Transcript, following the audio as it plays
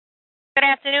Good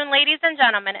afternoon, ladies and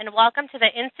gentlemen, and welcome to the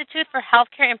Institute for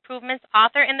Healthcare Improvement's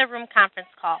Author in the Room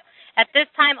conference call. At this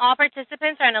time, all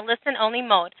participants are in a listen-only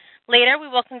mode. Later,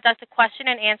 we will conduct a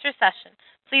question-and-answer session.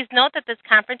 Please note that this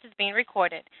conference is being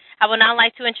recorded. I would now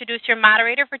like to introduce your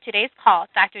moderator for today's call,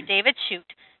 Dr. David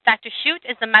Shute. Dr. Shute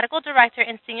is the Medical Director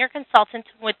and Senior Consultant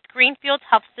with Greenfield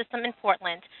Health System in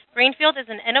Portland. Greenfield is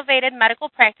an innovative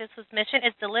medical practice whose mission is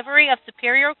delivery of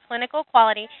superior clinical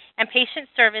quality and patient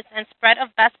service and spread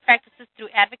of best practices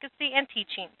through advocacy and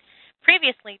teaching.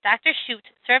 Previously, Dr. Shute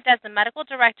served as the Medical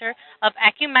Director of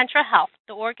Acumentra Health,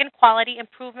 the Oregon Quality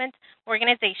Improvement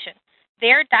Organization.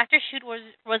 There, Dr. Shute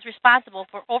was responsible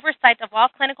for oversight of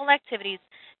all clinical activities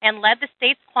and led the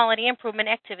state's quality improvement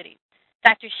activities.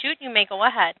 Dr. Shute, you may go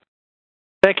ahead.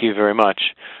 Thank you very much.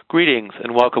 Greetings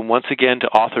and welcome once again to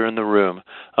Author in the Room,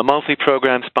 a monthly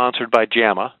program sponsored by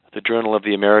JAMA, the Journal of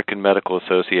the American Medical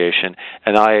Association,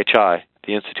 and IHI,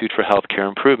 the Institute for Healthcare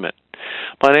Improvement.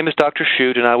 My name is Dr.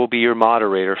 Shute, and I will be your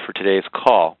moderator for today's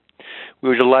call. We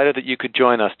were delighted that you could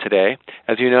join us today.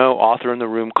 As you know, Author in the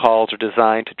Room calls are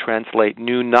designed to translate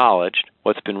new knowledge,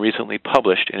 what's been recently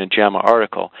published in a JAMA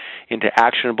article, into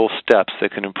actionable steps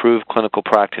that can improve clinical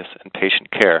practice and patient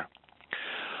care.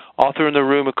 Author in the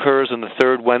Room occurs on the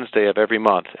third Wednesday of every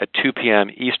month at 2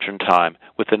 p.m. Eastern Time,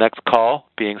 with the next call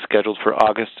being scheduled for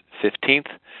August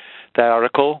 15th. That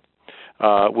article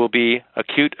will be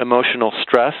Acute Emotional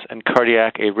Stress and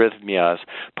Cardiac Arrhythmias,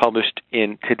 published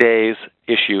in today's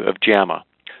issue of JAMA.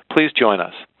 Please join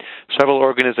us. Several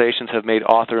organizations have made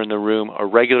Author in the Room a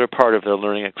regular part of their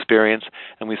learning experience,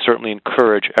 and we certainly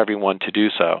encourage everyone to do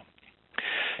so.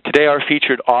 Today our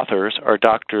featured authors are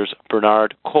Drs.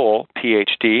 Bernard Cole,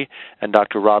 Ph.D., and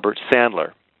Dr. Robert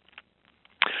Sandler.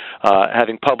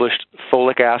 Having published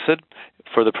Folic Acid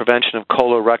for the Prevention of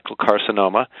Colorectal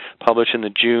Carcinoma, published in the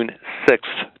June 6,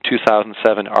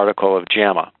 2007 article of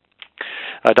JAMA.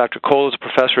 Dr. Cole is a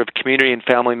professor of community and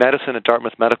family medicine at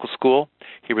Dartmouth Medical School.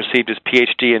 He received his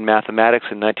Ph.D. in mathematics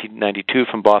in 1992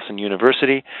 from Boston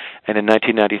University, and in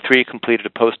 1993 completed a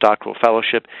postdoctoral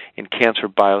fellowship in cancer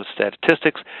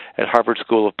biostatistics at Harvard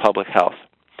School of Public Health.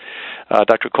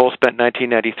 Dr. Cole spent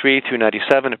 1993 through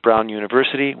 1997 at Brown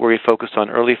University, where he focused on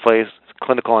early phase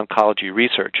clinical oncology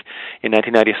research. In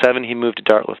 1997, he moved to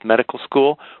Dartmouth Medical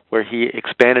School, where he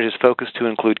expanded his focus to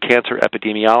include cancer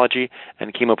epidemiology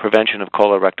and chemoprevention of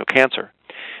colorectal cancer.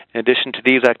 In addition to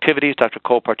these activities, Dr.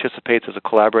 Cole participates as a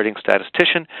collaborating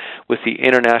statistician with the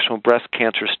International Breast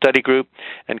Cancer Study Group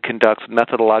and conducts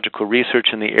methodological research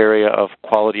in the area of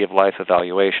quality of life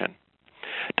evaluation.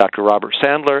 Dr. Robert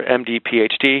Sandler, MD,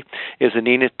 PhD, is the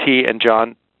Nina T. and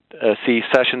John C.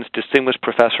 Sessions Distinguished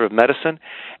Professor of Medicine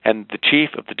and the Chief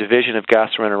of the Division of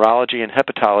Gastroenterology and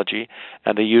Hepatology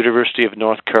at the University of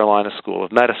North Carolina School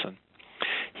of Medicine.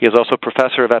 He is also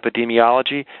Professor of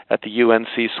Epidemiology at the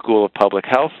UNC School of Public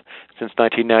Health. Since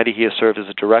 1990, he has served as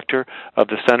a Director of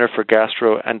the Center for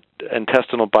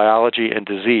Gastrointestinal Biology and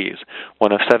Disease,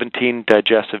 one of 17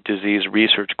 digestive disease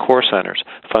research core centers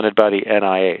funded by the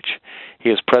NIH. He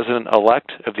is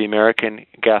President-elect of the American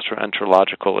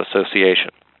Gastroenterological Association.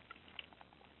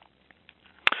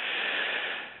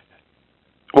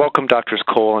 Welcome, Drs.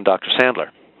 Cole and Dr. Sandler.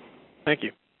 Thank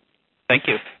you. Thank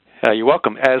you. You're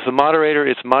welcome. As the moderator,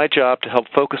 it's my job to help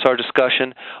focus our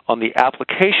discussion on the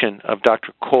application of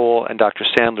Dr. Cole and Dr.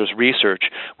 Sandler's research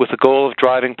with the goal of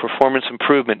driving performance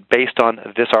improvement based on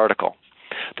this article.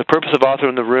 The purpose of Author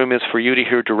in the Room is for you to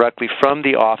hear directly from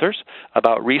the authors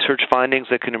about research findings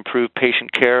that can improve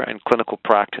patient care and clinical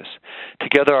practice.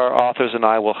 Together, our authors and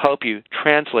I will help you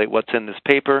translate what's in this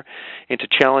paper into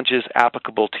challenges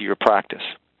applicable to your practice.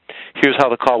 Here's how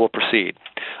the call will proceed.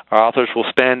 Our authors will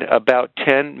spend about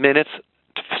 10 minutes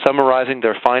summarizing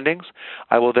their findings.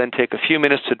 I will then take a few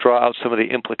minutes to draw out some of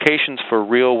the implications for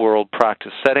real-world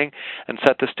practice setting and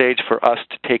set the stage for us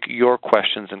to take your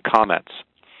questions and comments.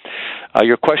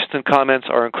 Your questions and comments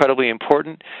are incredibly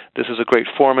important. This is a great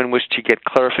forum in which to get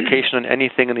clarification on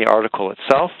anything in the article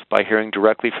itself by hearing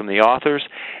directly from the authors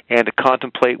and to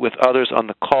contemplate with others on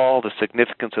the call the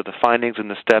significance of the findings and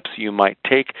the steps you might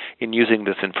take in using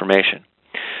this information.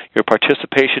 Your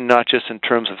participation, not just in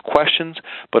terms of questions,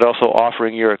 but also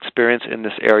offering your experience in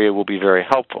this area, will be very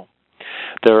helpful.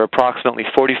 There are approximately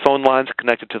 40 phone lines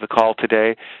connected to the call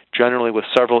today, generally with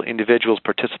several individuals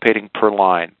participating per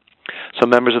line. Some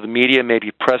members of the media may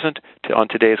be present on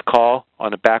today's call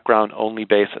on a background-only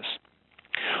basis.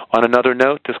 On another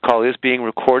note, this call is being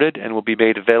recorded and will be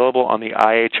made available on the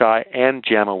IHI and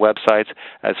JAMA websites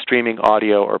as streaming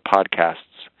audio or podcasts.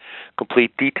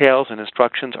 Complete details and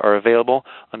instructions are available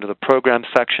under the Program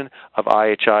section of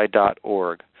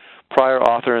IHI.org. Prior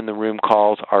Author in the Room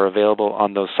calls are available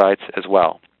on those sites as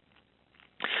well.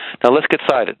 Now let's get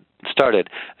started.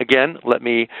 Again, let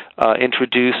me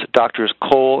introduce Drs.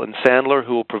 Cole and Sandler,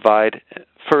 who will provide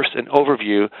first an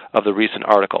overview of the recent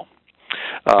article.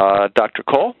 Dr.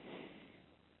 Cole?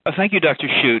 Thank you, Dr.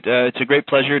 Shute. It's a great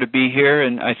pleasure to be here,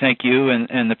 and I thank you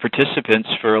and the participants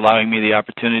for allowing me the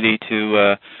opportunity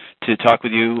to talk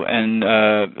with you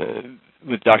and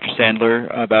with Dr.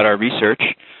 Sandler about our research.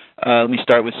 Let me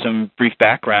start with some brief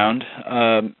background.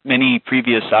 Many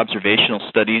previous observational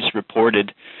studies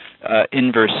reported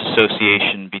inverse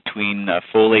association between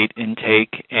folate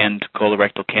intake and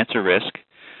colorectal cancer risk.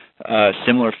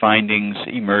 Similar findings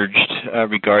emerged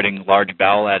regarding large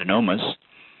bowel adenomas.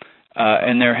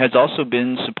 And there has also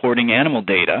been supporting animal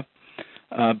data.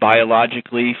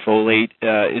 Biologically, folate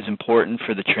is important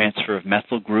for the transfer of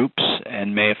methyl groups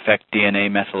and may affect DNA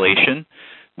methylation,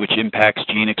 which impacts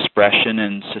gene expression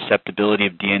and susceptibility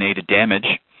of DNA to damage.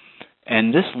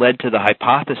 And this led to the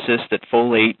hypothesis that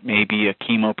folate may be a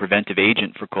chemopreventive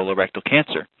agent for colorectal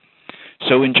cancer.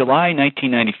 So in July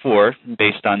 1994,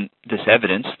 based on this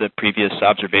evidence, the previous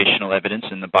observational evidence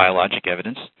and the biologic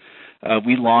evidence,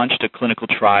 we launched a clinical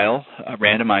trial, a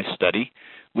randomized study,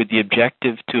 with the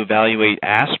objective to evaluate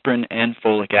aspirin and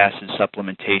folic acid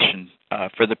supplementation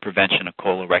for the prevention of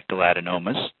colorectal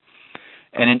adenomas.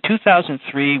 And in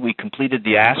 2003, we completed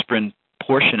the aspirin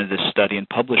portion of this study and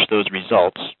published those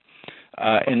results.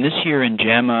 And this year in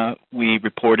JAMA, we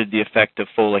reported the effect of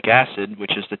folic acid,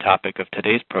 which is the topic of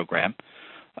today's program.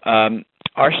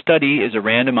 Our study is a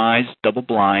randomized,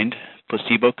 double-blind,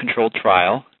 placebo-controlled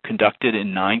trial conducted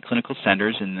in 9 clinical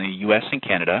centers in the U.S. and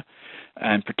Canada,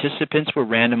 and participants were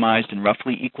randomized in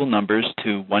roughly equal numbers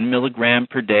to 1 milligram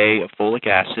per day of folic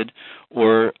acid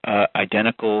or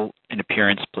identical in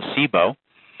appearance placebo.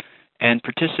 And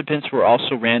participants were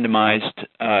also randomized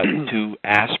to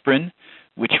aspirin,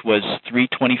 which was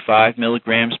 325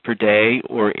 milligrams per day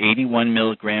or 81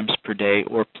 milligrams per day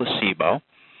or placebo.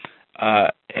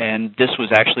 And this was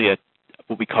actually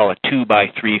what we call a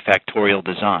 2x3 factorial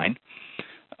design.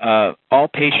 All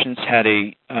patients had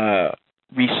a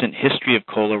recent history of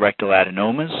colorectal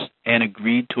adenomas and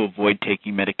agreed to avoid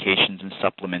taking medications and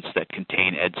supplements that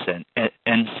contain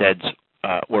NSAIDs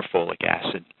or folic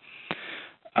acid.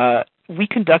 We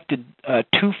conducted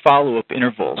 2 follow-up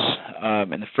intervals,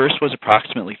 and the first was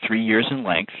approximately 3 years in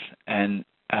length, and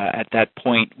at that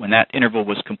point, when that interval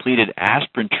was completed,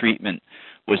 aspirin treatment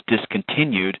was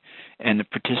discontinued, and the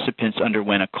participants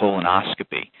underwent a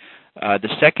colonoscopy. The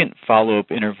second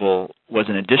follow-up interval was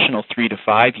an additional 3 to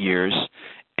 5 years,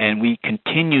 and we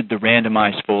continued the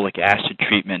randomized folic acid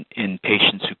treatment in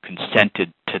patients who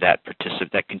consented to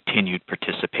that continued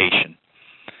participation.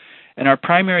 And our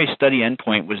primary study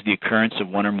endpoint was the occurrence of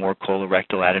 1 or more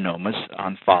colorectal adenomas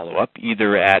on follow-up,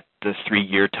 either at the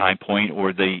 3-year time point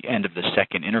or the end of the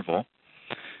second interval.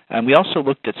 And we also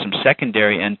looked at some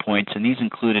secondary endpoints, and these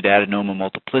included adenoma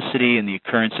multiplicity and the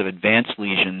occurrence of advanced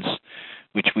lesions,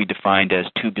 which we defined as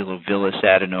tubulovillous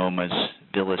adenomas,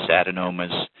 villous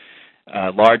adenomas,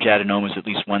 large adenomas at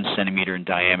least 1 centimeter in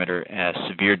diameter,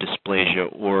 severe dysplasia,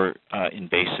 or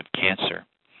invasive cancer.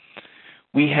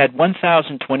 We had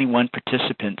 1,021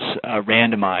 participants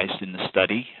randomized in the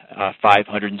study,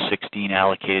 516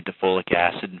 allocated to folic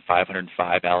acid and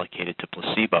 505 allocated to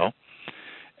placebo.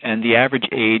 And the average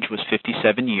age was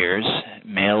 57 years,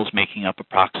 males making up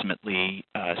approximately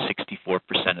 64%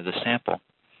 of the sample.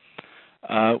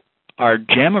 Our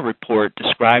JAMA report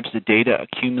describes the data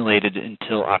accumulated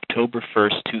until October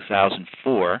 1st,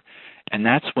 2004, and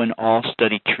that's when all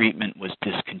study treatment was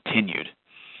discontinued.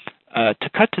 To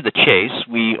cut to the chase,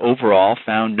 we overall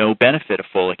found no benefit of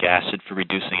folic acid for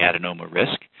reducing adenoma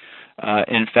risk.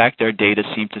 In fact, our data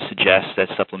seem to suggest that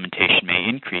supplementation may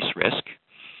increase risk.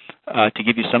 To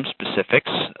give you some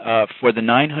specifics, for the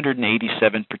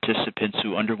 987 participants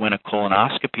who underwent a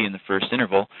colonoscopy in the first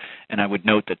interval, and I would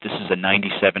note that this is a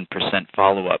 97%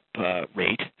 follow-up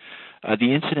rate,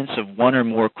 the incidence of 1 or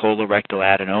more colorectal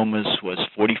adenomas was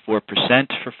 44%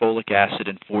 for folic acid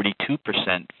and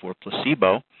 42% for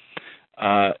placebo,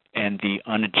 and the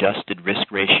unadjusted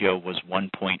risk ratio was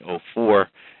 1.04,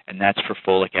 and that's for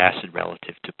folic acid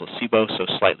relative to placebo, so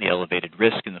slightly elevated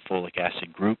risk in the folic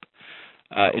acid group.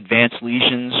 Advanced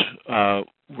lesions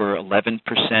were 11%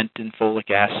 in folic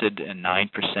acid and 9%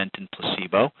 in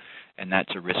placebo, and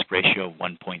that's a risk ratio of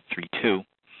 1.32.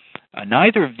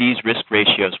 Neither of these risk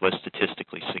ratios was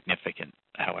statistically significant,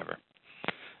 however.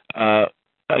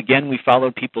 Again, we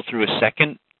followed people through a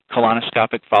second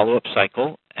colonoscopic follow-up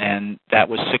cycle, and that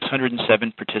was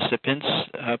 607 participants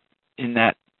in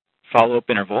that follow-up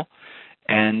interval,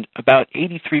 and about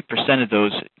 83% of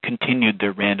those continued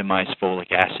their randomized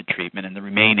folic acid treatment, and the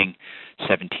remaining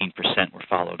 17% were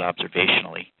followed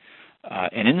observationally.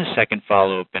 And in the second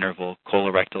follow-up interval,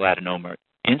 colorectal adenoma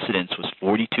incidence was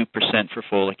 42% for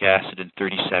folic acid and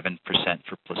 37%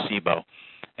 for placebo,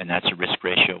 and that's a risk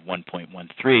ratio of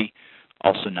 1.13,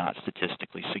 also not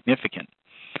statistically significant,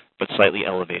 but slightly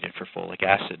elevated for folic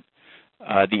acid.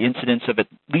 The incidence of at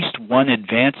least one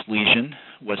advanced lesion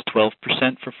was 12%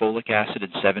 for folic acid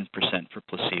and 7% for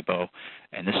placebo,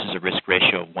 and this is a risk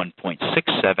ratio of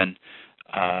 1.67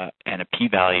 and a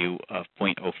p-value of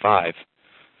 0.05.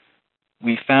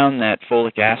 We found that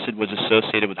folic acid was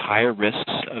associated with higher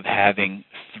risks of having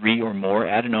 3 or more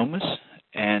adenomas,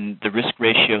 and the risk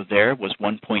ratio there was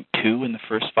 1.2 in the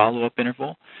first follow-up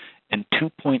interval and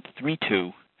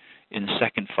 2.32 in the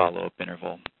second follow-up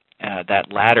interval.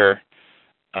 That latter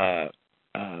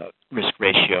risk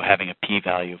ratio having a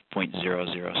p-value of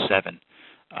 0.007,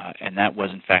 and that was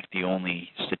in fact the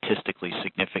only statistically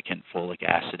significant folic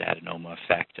acid adenoma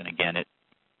effect, and again it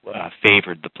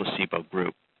favored the placebo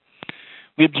group.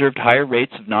 We observed higher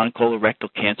rates of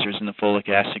non-colorectal cancers in the folic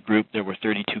acid group. There were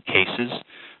 32 cases,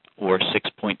 or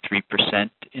 6.3%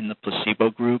 in the placebo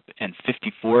group, and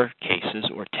 54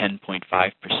 cases, or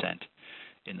 10.5%.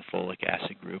 in the folic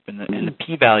acid group, and the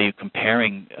p-value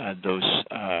comparing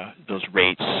those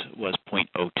rates was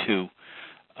 0.02.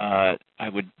 I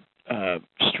would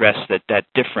stress that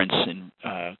difference in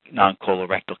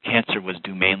non-colorectal cancer was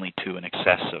due mainly to an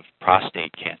excess of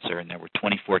prostate cancer, and there were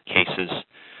 24 cases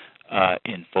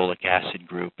in folic acid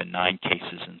group and 9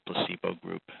 cases in placebo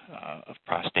group of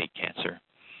prostate cancer.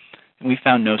 And we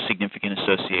found no significant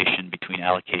association between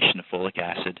allocation of folic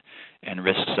acid and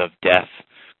risks of death,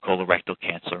 colorectal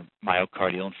cancer,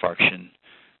 myocardial infarction,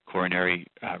 coronary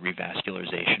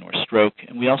revascularization, or stroke.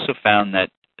 And we also found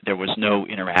that there was no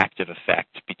interactive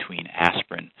effect between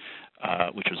aspirin,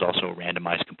 which was also a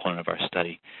randomized component of our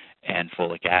study, and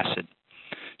folic acid.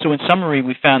 So in summary,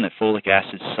 we found that folic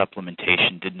acid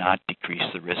supplementation did not decrease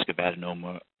the risk of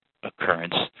adenoma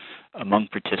occurrence among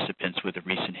participants with a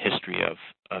recent history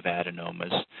of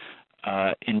adenomas.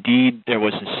 Indeed, there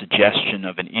was a suggestion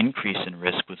of an increase in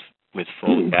risk with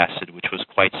folic acid, which was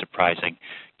quite surprising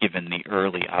given the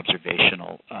early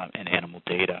observational and animal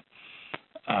data.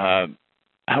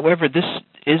 However, this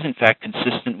is in fact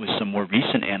consistent with some more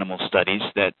recent animal studies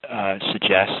that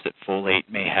suggest that folate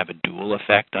may have a dual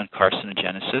effect on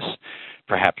carcinogenesis,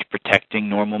 perhaps protecting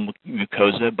normal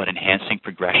mucosa but enhancing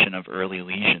progression of early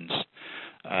lesions.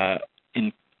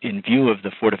 In view of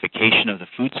the fortification of the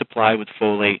food supply with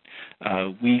folate,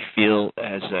 we feel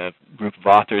as a group of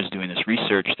authors doing this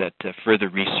research that further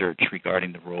research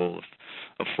regarding the role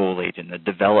of folate in the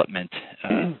development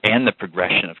and the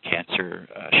progression of cancer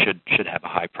should have a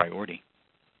high priority.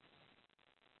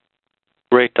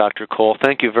 Great, Dr. Cole.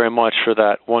 Thank you very much for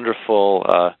that wonderful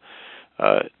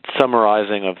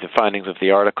summarizing of the findings of the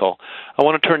article. I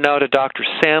want to turn now to Dr.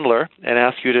 Sandler and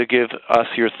ask you to give us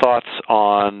your thoughts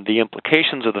on the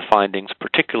implications of the findings,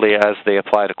 particularly as they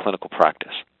apply to clinical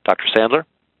practice. Dr. Sandler?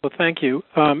 Well, thank you.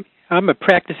 I'm a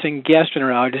practicing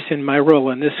gastroenterologist, and my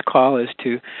role in this call is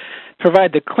to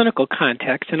provide the clinical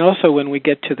context, and also when we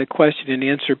get to the question and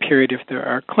answer period, if there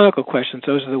are clinical questions,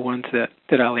 those are the ones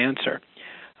that I'll answer.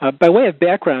 By way of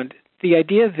background, the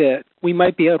idea that we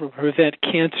might be able to prevent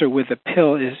cancer with a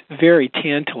pill is very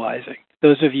tantalizing.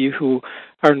 Those of you who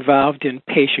are involved in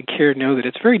patient care know that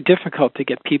it's very difficult to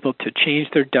get people to change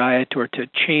their diet or to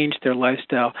change their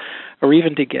lifestyle or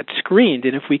even to get screened.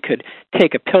 And if we could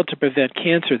take a pill to prevent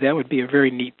cancer, that would be a very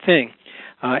neat thing.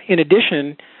 In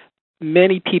addition,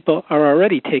 many people are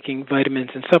already taking vitamins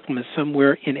and supplements.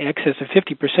 Somewhere in excess of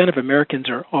 50% of Americans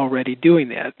are already doing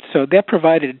that. So that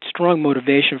provided strong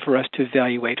motivation for us to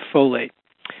evaluate folate.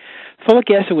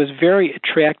 Folic acid was very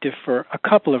attractive for a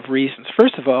couple of reasons.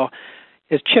 First of all,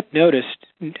 as Chip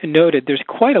noted, there's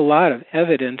quite a lot of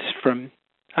evidence from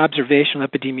observational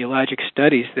epidemiologic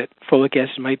studies that folic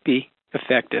acid might be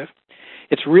effective.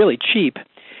 It's really cheap.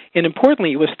 And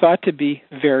importantly, it was thought to be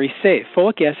very safe.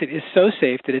 Folic acid is so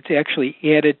safe that it's actually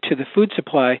added to the food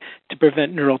supply to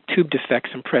prevent neural tube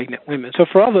defects in pregnant women. So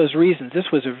for all those reasons,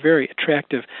 this was a very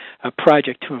attractive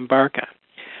project to embark on.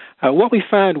 What we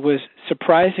found was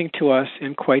surprising to us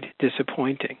and quite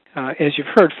disappointing. As you've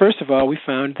heard, first of all, we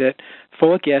found that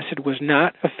folic acid was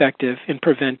not effective in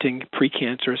preventing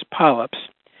precancerous polyps.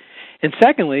 And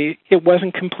secondly, it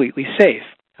wasn't completely safe.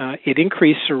 It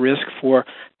increased the risk for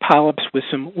polyps with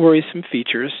some worrisome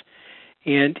features,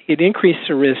 and it increased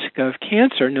the risk of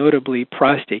cancer, notably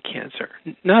prostate cancer.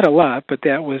 Not a lot, but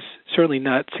that was certainly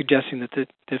not suggesting that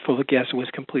the folic acid was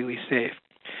completely safe.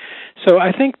 So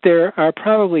I think there are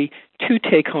probably two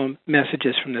take-home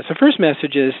messages from this. The first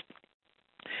message is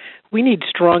we need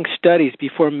strong studies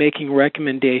before making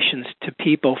recommendations to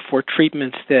people for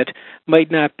treatments that might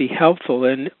not be helpful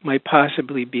and might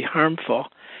possibly be harmful.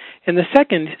 And the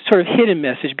second sort of hidden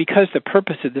message, because the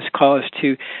purpose of this call is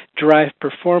to drive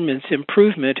performance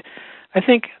improvement, I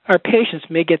think our patients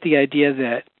may get the idea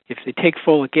that if they take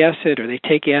folic acid or they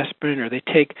take aspirin or they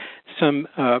take some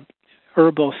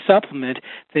herbal supplement,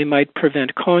 they might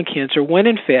prevent colon cancer, when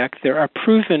in fact there are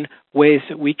proven ways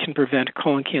that we can prevent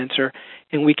colon cancer,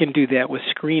 and we can do that with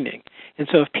screening. And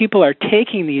so if people are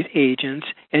taking these agents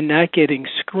and not getting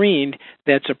screened,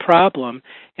 that's a problem.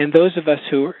 And those of us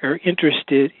who are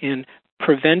interested in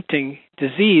preventing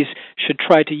disease should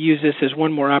try to use this as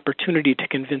one more opportunity to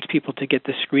convince people to get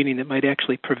the screening that might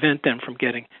actually prevent them from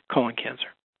getting colon cancer.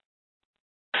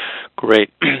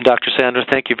 Great. Dr. Sandler,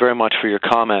 thank you very much for your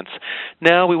comments.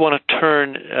 Now we want to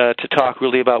turn to talk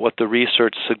really about what the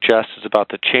research suggests about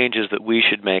the changes that we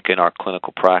should make in our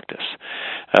clinical practice,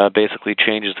 basically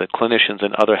changes that clinicians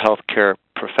and other healthcare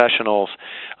professionals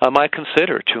might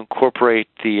consider to incorporate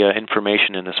the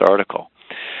information in this article.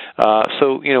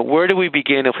 So, where do we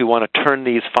begin if we want to turn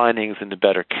these findings into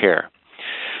better care?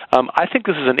 I think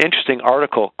this is an interesting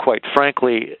article, quite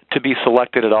frankly, to be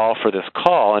selected at all for this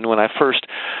call. And when I first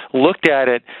looked at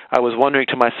it, I was wondering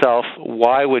to myself,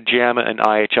 why would JAMA and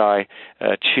IHI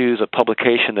choose a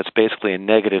publication that's basically a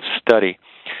negative study?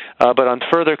 But on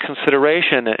further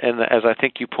consideration, and as I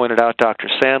think you pointed out, Dr.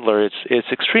 Sandler, it's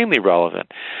extremely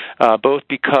relevant, both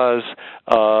because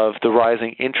of the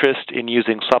rising interest in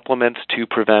using supplements to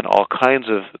prevent all kinds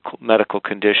of medical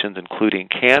conditions, including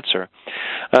cancer,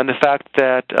 and the fact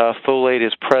that folate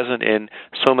is present in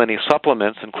so many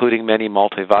supplements, including many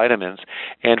multivitamins,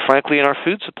 and frankly in our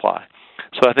food supply.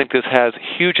 So I think this has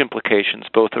huge implications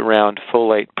both around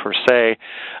folate per se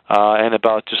and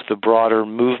about just the broader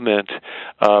movement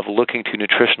of looking to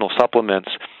nutritional supplements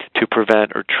to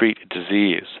prevent or treat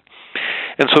disease.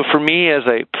 And so for me as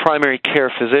a primary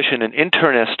care physician and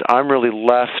internist, I'm really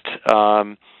left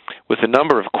with a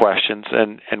number of questions,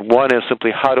 and one is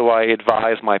simply how do I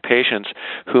advise my patients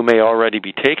who may already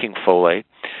be taking folate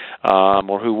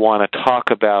or who want to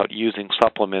talk about using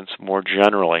supplements more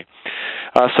generally.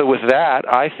 So with that,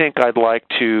 I think I'd like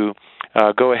to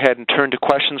go ahead and turn to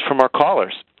questions from our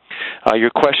callers. Your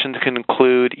questions can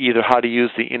include either how to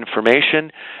use the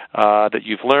information that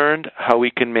you've learned, how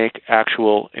we can make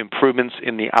actual improvements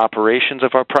in the operations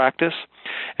of our practice,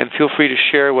 and feel free to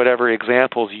share whatever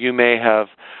examples you may have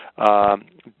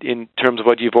in terms of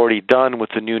what you've already done with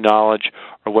the new knowledge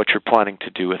or what you're planning to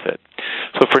do with it.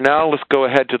 So for now, let's go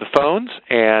ahead to the phones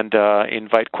and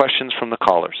invite questions from the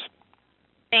callers.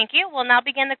 Thank you. We'll now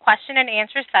begin the question and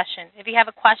answer session. If you have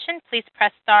a question, please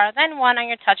press star, then 1 on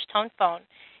your touch-tone phone.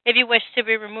 If you wish to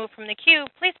be removed from the queue,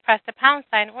 please press the pound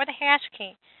sign or the hash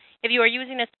key. If you are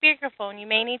using a speakerphone, you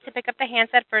may need to pick up the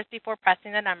handset first before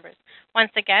pressing the numbers.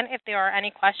 Once again, if there are any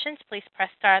questions, please press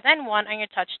star, then 1 on your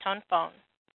touch-tone phone.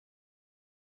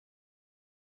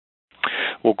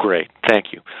 Well, great. Thank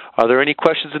you. Are there any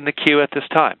questions in the queue at this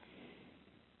time?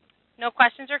 No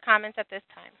questions or comments at this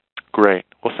time. Great.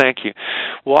 Well, thank you.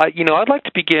 Well, I'd like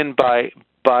to begin by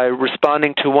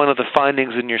responding to one of the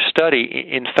findings in your study.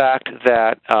 In fact,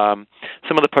 that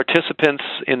some of the participants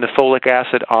in the folic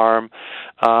acid arm,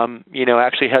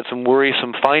 actually had some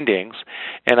worrisome findings.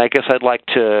 And I guess I'd like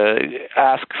to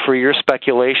ask for your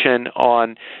speculation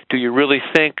on, do you really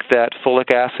think that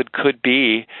folic acid could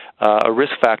be a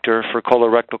risk factor for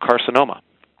colorectal carcinoma?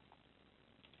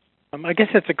 I guess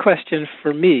that's a question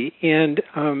for me. And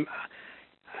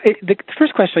the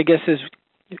first question, I guess, is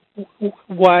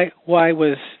why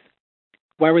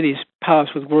were these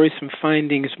polyps with worrisome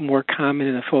findings more common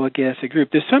in the folic acid group?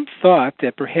 There's some thought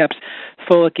that perhaps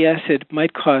folic acid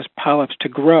might cause polyps to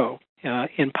grow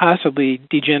and possibly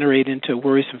degenerate into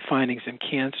worrisome findings in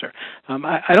cancer.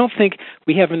 I don't think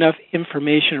we have enough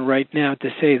information right now to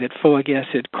say that folic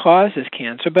acid causes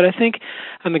cancer, but I think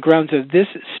on the grounds of this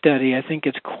study, I think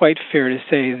it's quite fair to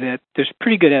say that there's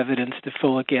pretty good evidence that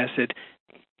folic acid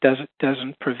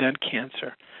doesn't prevent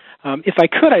cancer. If I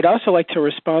could, I'd also like to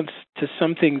respond to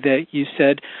something that you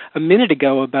said a minute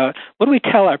ago about what do we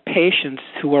tell our patients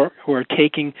who are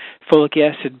taking folic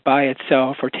acid by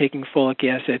itself or taking folic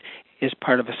acid as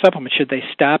part of a supplement. Should they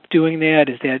stop doing that?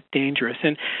 Is that dangerous?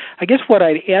 And I guess what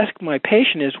I'd ask my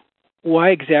patient is why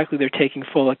exactly they're taking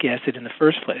folic acid in the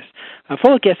first place.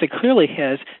 Folic acid clearly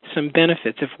has some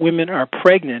benefits. If women are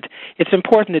pregnant, it's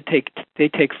important that they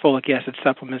take folic acid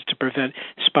supplements to prevent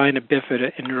spina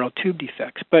bifida and neural tube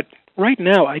defects. But right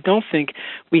now, I don't think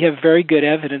we have very good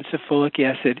evidence that folic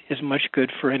acid is much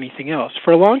good for anything else.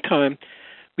 For a long time,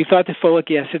 we thought that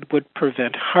folic acid would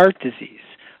prevent heart disease.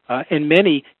 and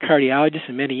many cardiologists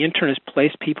and many internists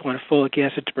place people on folic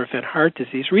acid to prevent heart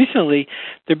disease. Recently,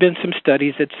 there have been some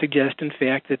studies that suggest, in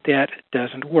fact, that that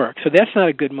doesn't work. So that's not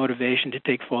a good motivation to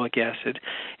take folic acid.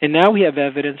 And now we have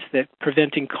evidence that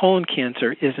preventing colon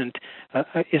cancer isn't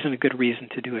a good reason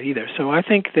to do it either. So I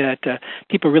think that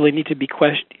people really need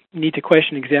to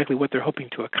question exactly what they're hoping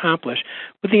to accomplish,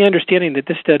 with the understanding that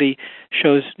this study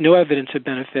shows no evidence of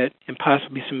benefit and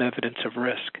possibly some evidence of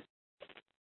risk.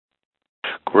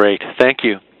 Great. Thank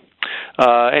you.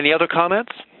 Any other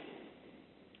comments?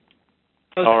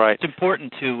 Well, all right. It's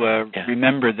important to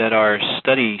remember that our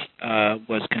study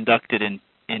was conducted in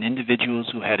individuals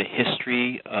who had a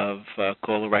history of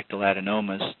colorectal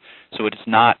adenomas, so it's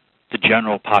not the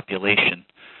general population.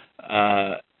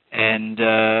 And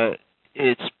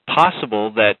it's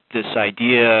possible that this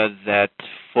idea that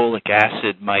folic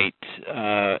acid might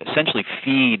essentially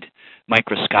feed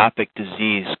microscopic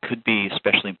disease could be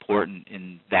especially important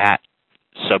in that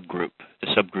subgroup, the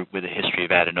subgroup with a history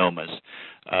of adenomas.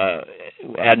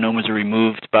 Adenomas are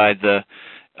removed by the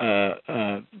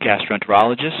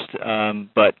gastroenterologist,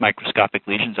 but microscopic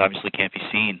lesions obviously can't be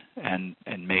seen and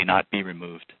may not be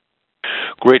removed.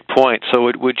 Great point. So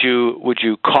would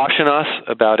you caution us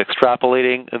about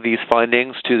extrapolating these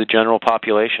findings to the general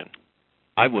population?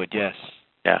 I would, yes.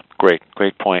 Yeah, great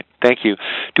point. Thank you.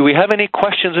 Do we have any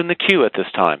questions in the queue at this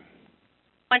time?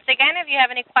 Once again, if you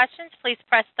have any questions, please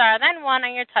press star then one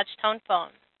on your touch-tone phone.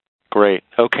 Great.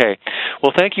 Okay.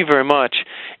 Well, thank you very much.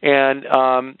 And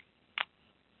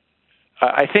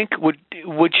I think would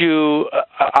you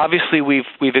obviously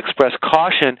we've expressed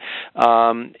caution,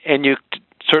 and you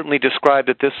certainly described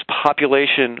that this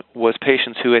population was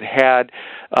patients who had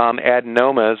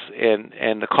adenomas,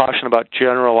 and the caution about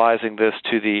generalizing this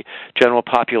to the general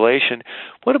population.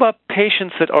 What about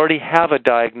patients that already have a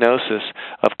diagnosis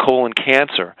of colon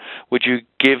cancer? Would you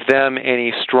give them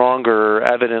any stronger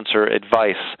evidence or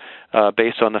advice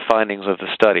based on the findings of the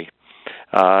study?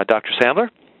 Dr. Sandler?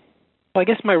 Well, I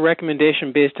guess my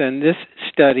recommendation based on this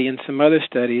study and some other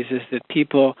studies is that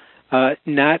people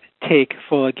not take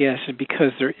folic acid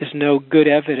because there is no good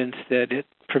evidence that it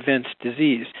prevents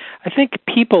disease. I think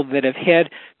people that have had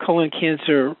colon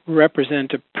cancer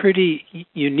represent a pretty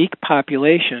unique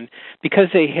population. Because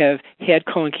they have had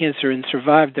colon cancer and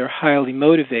survived, they're highly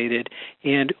motivated,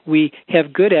 and we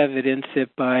have good evidence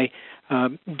that by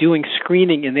doing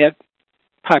screening in that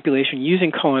population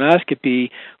using colonoscopy,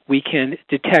 we can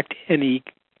detect any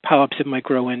polyps that might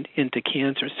grow into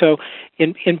cancer. So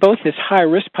in both this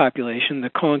high-risk population, the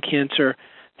colon cancer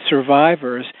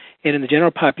survivors, and in the general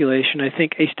population, I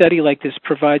think a study like this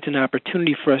provides an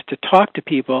opportunity for us to talk to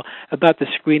people about the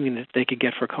screening that they could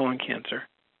get for colon cancer.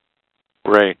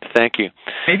 Great. Thank you.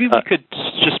 Maybe we could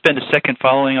just spend a second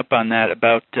following up on that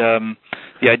about the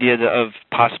idea of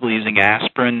possibly using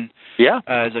aspirin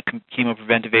as a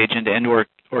chemopreventive agent and or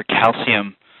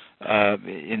calcium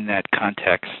in that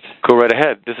context. Go right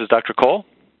ahead. This is Dr. Cole.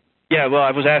 Yeah, well,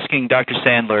 I was asking Dr.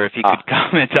 Sandler if he could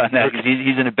comment on that, because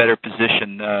he's in a better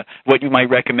position. What you might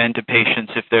recommend to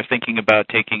patients if they're thinking about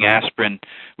taking aspirin,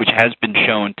 which has been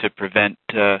shown to prevent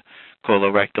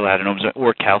colorectal adenomas,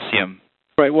 or calcium.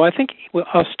 Right. Well, I think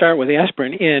I'll start with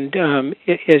aspirin. And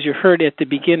as you heard at the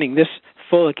beginning, this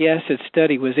folic acid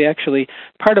study was actually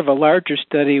part of a larger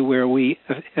study where we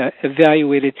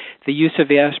evaluated the use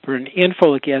of aspirin and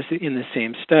folic acid in the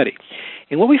same study.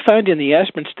 And what we found in the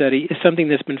aspirin study is something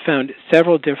that's been found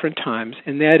several different times,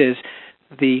 and that is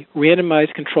the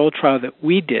randomized controlled trial that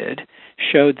we did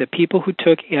showed that people who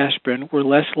took aspirin were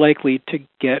less likely to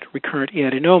get recurrent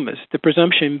adenomas, the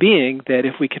presumption being that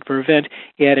if we could prevent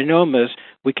adenomas,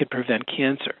 we could prevent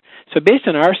cancer. So based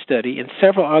on our study and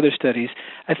several other studies,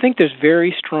 I think there's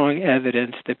very strong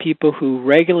evidence that people who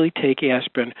regularly take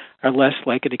aspirin are less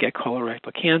likely to get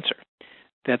colorectal cancer.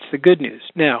 That's the good news.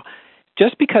 Now,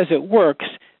 just because it works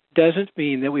doesn't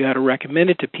mean that we ought to recommend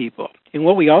it to people. And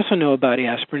what we also know about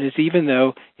aspirin is even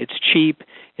though it's cheap,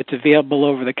 it's available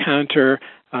over the counter,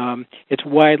 it's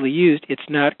widely used, it's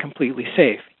not completely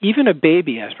safe. Even a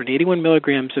baby aspirin, 81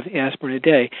 milligrams of aspirin a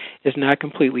day, is not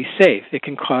completely safe. It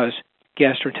can cause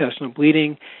gastrointestinal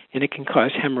bleeding, and it can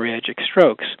cause hemorrhagic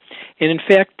strokes. And in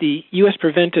fact, the U.S.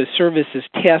 Preventive Services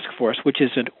Task Force, which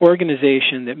is an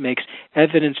organization that makes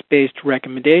evidence-based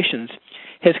recommendations,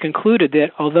 has concluded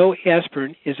that although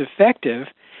aspirin is effective,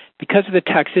 because of the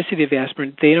toxicity of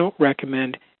aspirin, they don't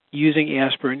recommend using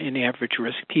aspirin in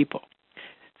average-risk people.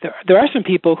 There are some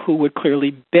people who would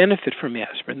clearly benefit from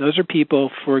aspirin. Those are people,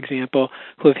 for example,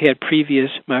 who have had previous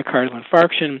myocardial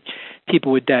infarction,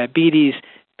 people with diabetes,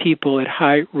 people at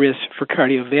high risk for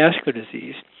cardiovascular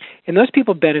disease. And those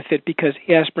people benefit because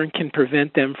aspirin can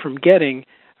prevent them from getting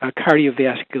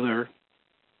cardiovascular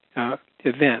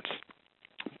events.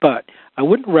 But I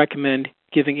wouldn't recommend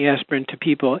giving aspirin to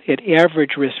people at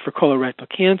average risk for colorectal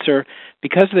cancer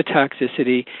because of the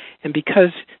toxicity and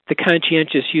because the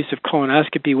conscientious use of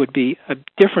colonoscopy would be a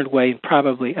different way and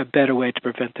probably a better way to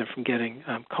prevent them from getting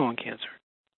colon cancer.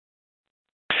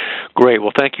 Great.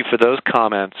 Well, thank you for those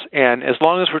comments. And as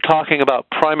long as we're talking about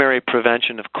primary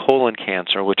prevention of colon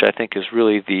cancer, which I think is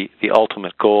really the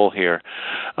ultimate goal here,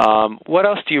 what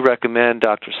else do you recommend,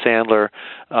 Dr. Sandler,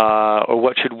 or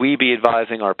what should we be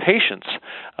advising our patients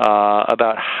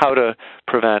about how to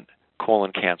prevent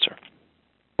colon cancer?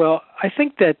 Well, I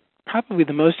think that probably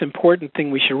the most important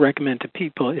thing we should recommend to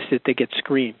people is that they get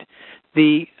screened.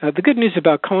 The good news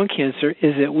about colon cancer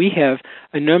is that we have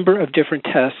a number of different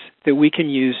tests that we can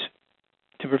use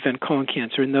to prevent colon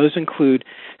cancer, and those include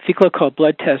fecal occult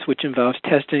blood tests, which involves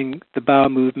testing the bowel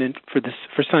movement for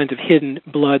signs of hidden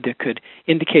blood that could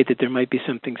indicate that there might be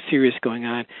something serious going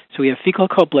on. So we have fecal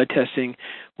occult blood testing.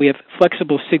 We have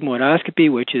flexible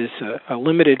sigmoidoscopy, which is a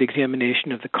limited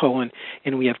examination of the colon,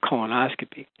 and we have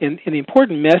colonoscopy. And the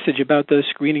important message about those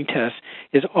screening tests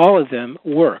is all of them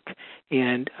work.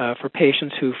 And for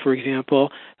patients who, for example,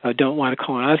 don't want a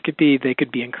colonoscopy, they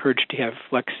could be encouraged to have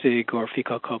FlexSig or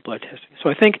fecal occult blood testing. So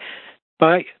I think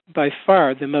by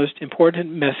far the most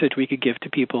important message we could give to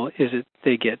people is that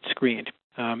they get screened.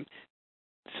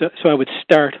 So I would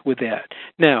start with that.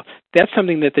 Now, that's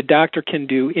something that the doctor can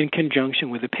do in conjunction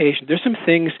with the patient. There's some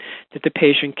things that the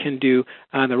patient can do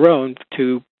on their own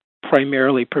to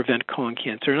primarily prevent colon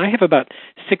cancer. And I have about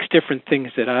 6 different things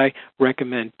that I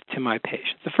recommend to my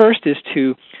patients. The first is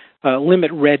to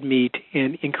limit red meat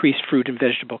and increase fruit and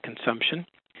vegetable consumption.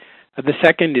 The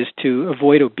second is to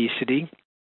avoid obesity.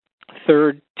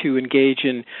 Third, to engage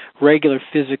in regular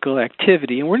physical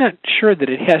activity. And we're not sure that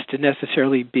it has to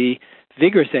necessarily be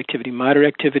vigorous activity. Moderate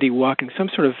activity, walking, some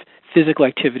sort of physical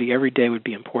activity every day would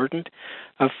be important.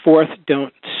 Fourth,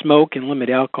 don't smoke and limit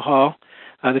alcohol.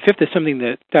 The fifth is something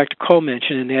that Dr. Cole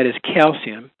mentioned, and that is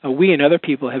calcium. We and other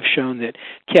people have shown that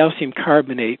calcium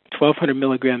carbonate, 1,200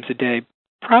 milligrams a day,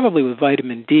 probably with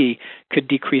vitamin D, could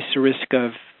decrease the risk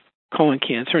of colon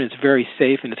cancer, and it's very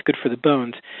safe and it's good for the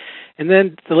bones. And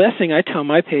then the last thing I tell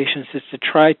my patients is to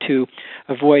try to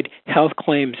avoid health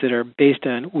claims that are based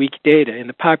on weak data. In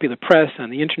the popular press, on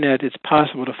the Internet, it's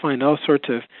possible to find all sorts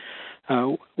of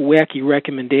wacky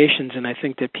recommendations, and I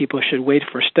think that people should wait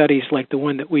for studies like the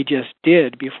one that we just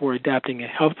did before adopting a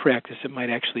health practice that might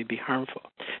actually be harmful.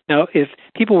 Now, if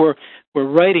people were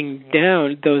writing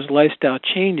down those lifestyle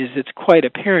changes, it's quite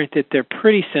apparent that they're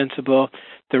pretty sensible,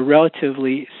 they're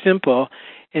relatively simple,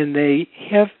 and they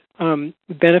have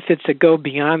benefits that go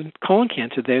beyond colon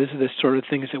cancer. Those are the sort of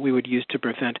things that we would use to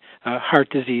prevent heart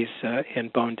disease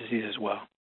and bone disease as well.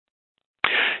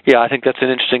 Yeah, I think that's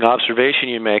an interesting observation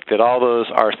you make, that all those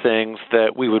are things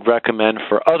that we would recommend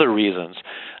for other reasons,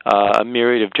 a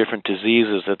myriad of different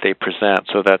diseases that they present.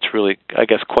 So that's really, I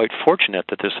guess, quite fortunate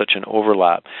that there's such an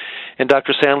overlap. And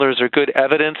Dr. Sandler, is there good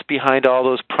evidence behind all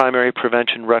those primary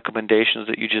prevention recommendations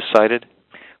that you just cited?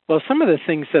 Well, some of the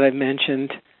things that I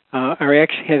mentioned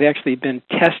have actually been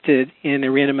tested in a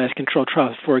randomized controlled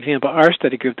trial. For example, our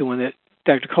study group, the one that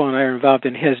Dr. Cole and I are involved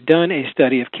in, has done a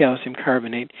study of calcium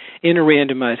carbonate in a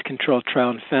randomized controlled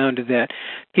trial and found that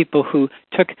people who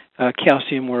took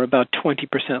calcium were about 20%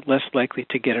 less likely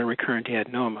to get a recurrent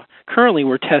adenoma. Currently,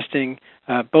 we're testing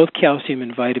both calcium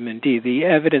and vitamin D. The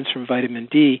evidence from vitamin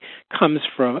D comes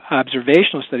from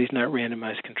observational studies, not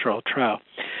randomized controlled trial.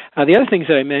 The other things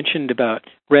that I mentioned about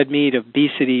red meat,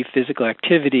 obesity, physical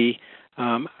activity,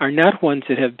 are not ones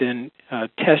that have been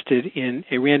tested in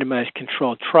a randomized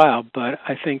controlled trial, but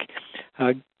I think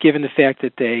given the fact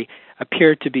that they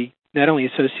appear to be not only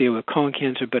associated with colon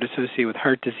cancer, but associated with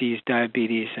heart disease,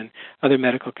 diabetes, and other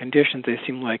medical conditions, they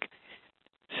seem like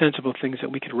sensible things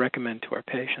that we could recommend to our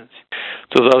patients.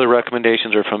 So those other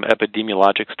recommendations are from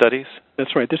epidemiologic studies?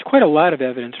 That's right. There's quite a lot of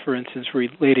evidence, for instance,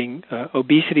 relating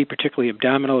obesity, particularly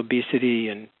abdominal obesity,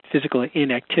 and physical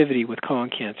inactivity with colon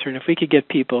cancer. And if we could get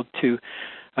people to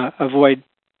avoid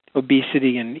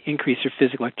obesity and increase their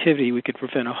physical activity, we could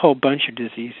prevent a whole bunch of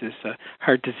diseases,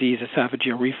 heart disease,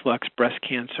 esophageal reflux, breast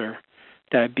cancer,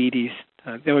 diabetes.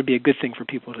 That would be a good thing for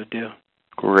people to do.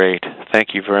 Great. Thank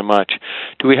you very much.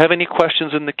 Do we have any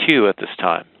questions in the queue at this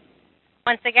time?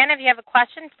 Once again, if you have a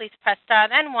question, please press star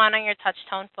then 1 on your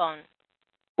touch-tone phone.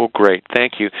 Well, great.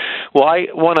 Thank you. Well, I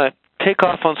want to take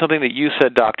off on something that you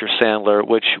said, Dr. Sandler,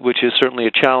 which is certainly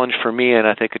a challenge for me and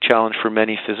I think a challenge for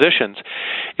many physicians,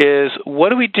 is what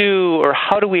do we do or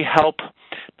how do we help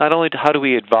not only how do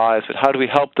we advise, but how do we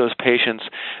help those patients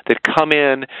that come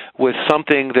in with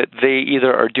something that they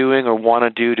either are doing or want to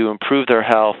do to improve their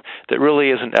health that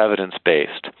really isn't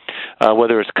evidence-based,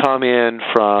 whether it's come in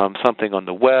from something on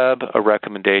the web, a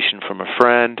recommendation from a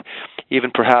friend, even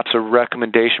perhaps a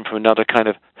recommendation from another kind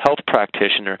of health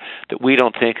practitioner that we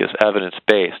don't think is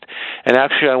evidence-based. And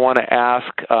actually, I want to ask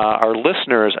our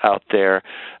listeners out there,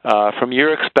 from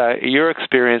your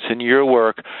experience in your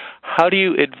work, how do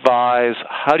you advise,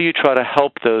 how do you try to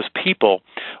help those people,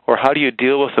 or how do you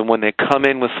deal with them when they come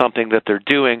in with something that they're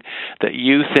doing that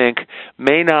you think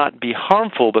may not be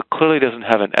harmful but clearly doesn't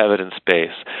have an evidence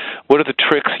base? What are the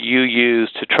tricks you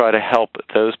use to try to help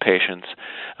those patients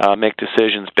make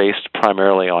decisions based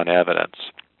primarily on evidence?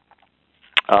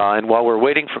 And while we're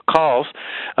waiting for calls,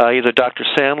 either Dr.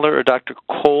 Sandler or Dr.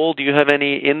 Cole, do you have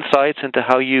any insights into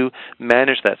how you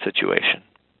manage that situation?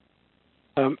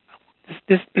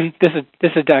 This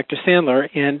is Dr. Sandler,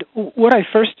 and what I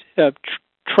first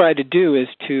try to do is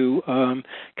to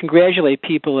congratulate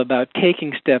people about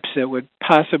taking steps that would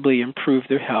possibly improve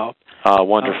their health.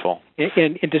 Wonderful.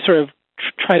 And to sort of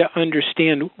try to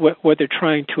understand what they're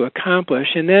trying to accomplish,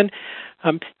 and then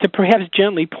to perhaps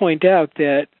gently point out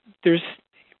that there's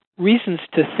reasons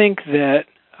to think that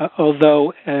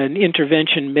although an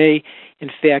intervention may in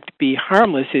fact be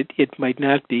harmless, it might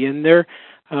not be. And there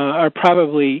are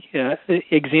probably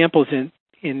examples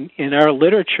in our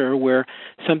literature where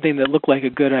something that looked like a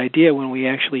good idea, when we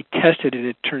actually tested it,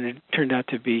 it turned out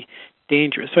to be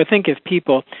dangerous. So I think if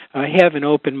people have an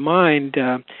open mind,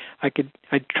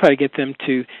 I'd try to get them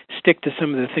to stick to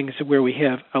some of the things where we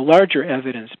have a larger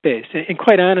evidence base. And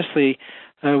quite honestly,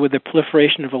 with the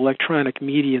proliferation of electronic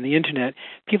media and the internet,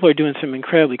 people are doing some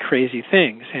incredibly crazy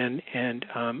things. And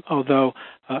although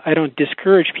I don't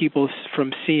discourage people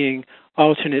from seeing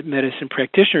alternate medicine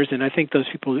practitioners, and I think those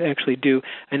people actually do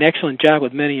an excellent job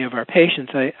with many of our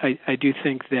patients, I do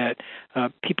think that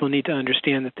people need to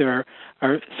understand that there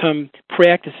are some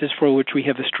practices for which we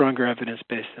have a stronger evidence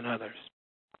base than others.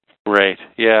 Right,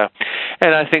 yeah.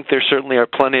 And I think there certainly are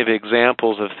plenty of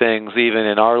examples of things, even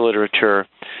in our literature,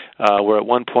 where at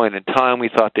one point in time we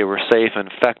thought they were safe and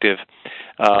effective,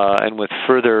 and with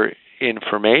further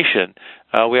information,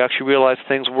 we actually realized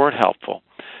things weren't helpful,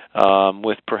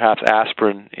 with perhaps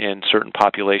aspirin in certain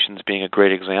populations being a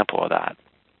great example of that.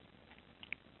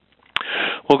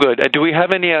 Well, good. Do we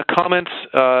have any comments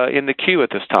in the queue at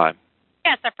this time?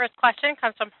 Yes, our first question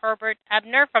comes from Herbert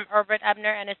Ebner from Herbert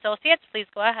Ebner and Associates. Please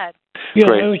go ahead. Yeah,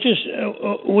 Great. I was just,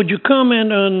 would you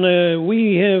comment on,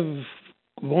 we have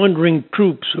wandering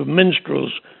troops of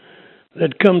minstrels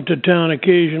that come to town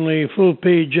occasionally,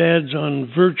 full-page ads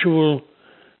on virtual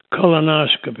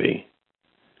colonoscopy.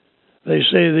 They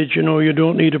say that, you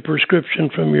don't need a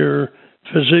prescription from your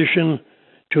physician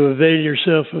to avail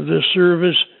yourself of this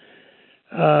service.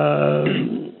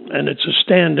 And it's a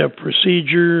stand-up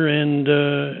procedure, and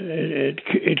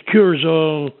it cures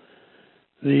all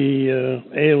the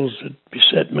ails that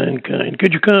beset mankind.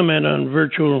 Could you comment on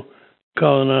virtual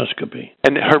colonoscopy?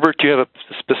 And Herbert, do you have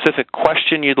a specific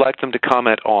question you'd like them to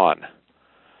comment on?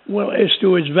 Well, as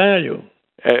to its value.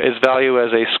 Its value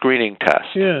as a screening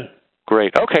test? Yeah.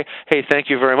 Great. Okay. Hey, thank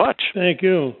you very much. Thank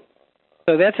you.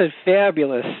 So that's a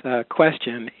fabulous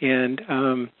question, and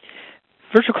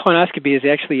virtual colonoscopy is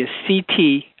actually a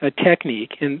CT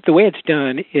technique, and the way it's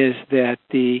done is that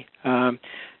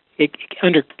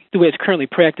under the way it's currently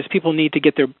practiced, people need to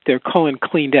get their colon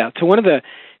cleaned out. So one of the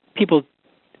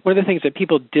things that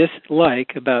people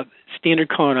dislike about standard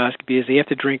colonoscopy is they have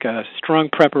to drink a strong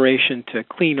preparation to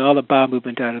clean all the bowel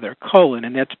movement out of their colon,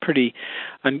 and that's pretty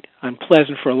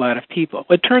unpleasant for a lot of people.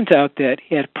 It turns out that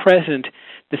at present,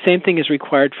 the same thing is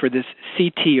required for this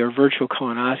CT or virtual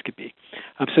colonoscopy.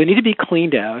 So they need to be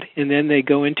cleaned out, and then they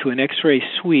go into an X-ray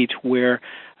suite where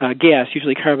gas,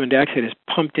 usually carbon dioxide, is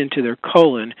pumped into their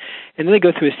colon, and then they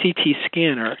go through a CT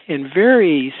scanner, and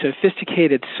very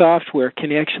sophisticated software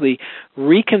can actually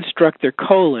reconstruct their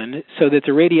colon so that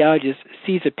the radiologist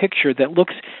sees a picture that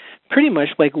looks pretty much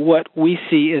like what we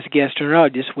see as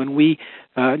gastroenterologists when we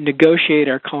negotiate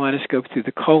our colonoscope through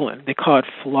the colon. They call it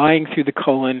flying through the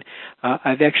colon.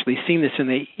 I've actually seen this, and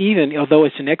they even, although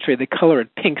it's an X-ray, they color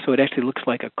it pink so it actually looks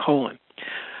like a colon.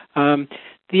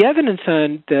 The evidence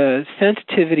on the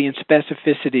sensitivity and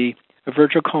specificity of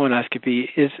virtual colonoscopy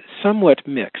is somewhat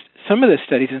mixed. Some of the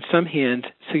studies in some hands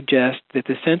suggest that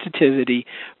the sensitivity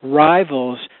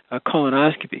rivals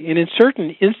colonoscopy, and in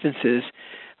certain instances,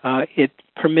 it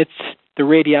permits the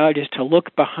radiologist to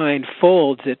look behind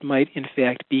folds that might, in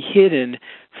fact, be hidden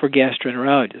for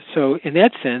gastroenterologists. So in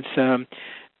that sense,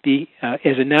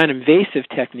 as a non-invasive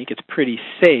technique, it's pretty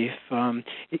safe.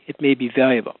 It may be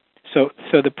valuable. So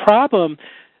the problem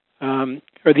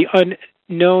or the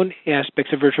unknown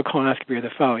aspects of virtual colonoscopy are the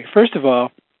following. First of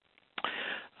all,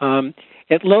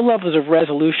 at low levels of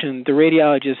resolution, the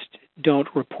radiologists don't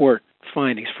report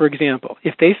findings. For example,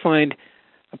 if they find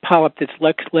a polyp that's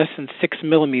less than 6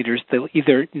 millimeters, they'll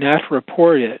either not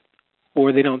report it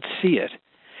or they don't see it.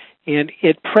 And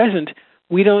at present,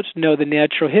 we don't know the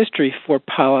natural history for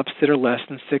polyps that are less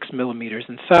than 6 millimeters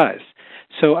in size.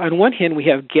 So on one hand, we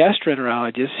have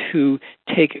gastroenterologists who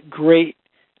take great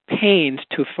pains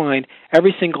to find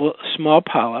every single small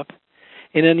polyp.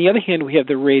 And on the other hand, we have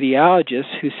the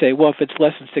radiologists who say, well, if it's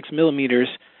less than 6 millimeters,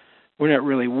 we're not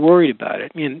really worried about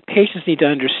it. I mean, patients need to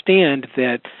understand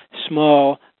that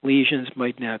small lesions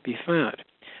might not be found.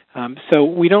 So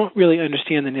we don't really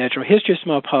understand the natural history of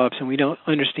small polyps, and we don't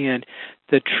understand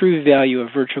the true value of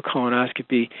virtual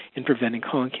colonoscopy in preventing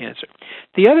colon cancer.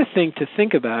 The other thing to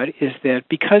think about is that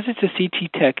because it's a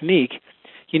CT technique,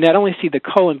 you not only see the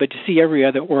colon, but you see every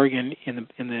other organ in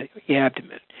the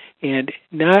abdomen. And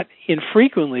not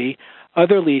infrequently,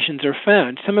 other lesions are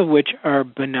found, some of which are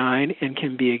benign and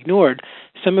can be ignored,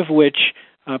 some of which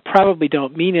probably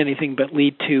don't mean anything but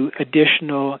lead to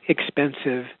additional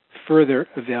expensive further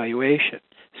evaluation.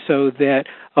 So that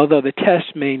although the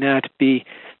test may not be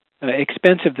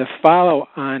expensive, the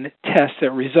follow-on tests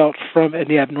that result from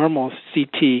an abnormal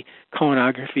CT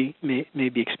colonography may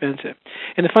be expensive.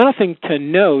 And the final thing to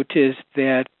note is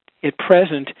that at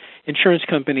present, insurance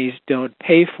companies don't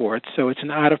pay for it, so it's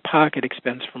an out-of-pocket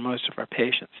expense for most of our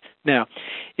patients. Now,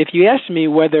 if you ask me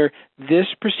whether this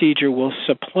procedure will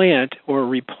supplant or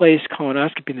replace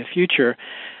colonoscopy in the future,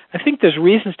 I think there's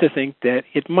reasons to think that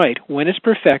it might. When it's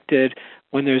perfected,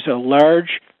 when there's a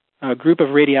large group of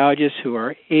radiologists who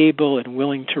are able and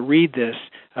willing to read this,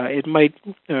 it might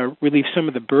relieve some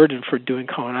of the burden for doing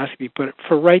colonoscopy. But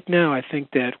for right now, I think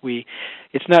that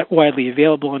it's not widely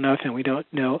available enough and we don't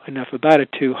know enough about it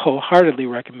to wholeheartedly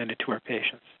recommend it to our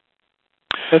patients.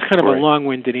 That's kind of a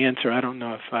long-winded answer. I don't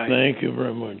know if I... Thank you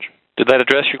very much. Did that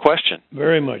address your question?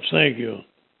 Very much. Thank you.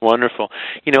 Wonderful.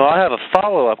 I have a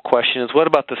follow-up question. Is what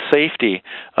about the safety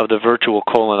of the virtual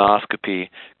colonoscopy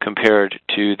compared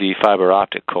to the fiber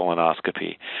optic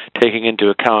colonoscopy, taking into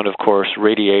account, of course,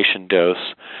 radiation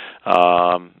dose,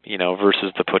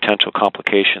 versus the potential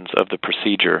complications of the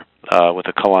procedure with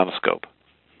a colonoscope?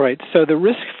 Right. So the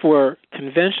risk for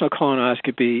conventional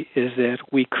colonoscopy is that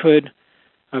we could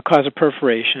cause a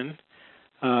perforation,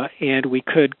 and we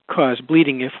could cause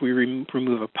bleeding if we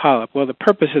remove a polyp. Well, the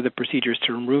purpose of the procedure is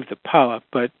to remove the polyp,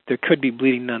 but there could be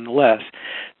bleeding nonetheless.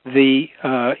 In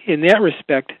that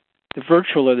respect, the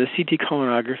virtual or the CT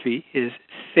colonography is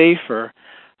safer.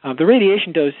 The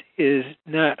radiation dose is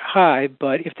not high,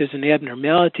 but if there's an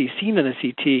abnormality seen in the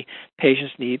CT,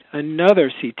 patients need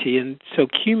another CT, and so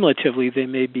cumulatively they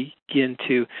may begin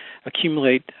to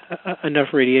accumulate enough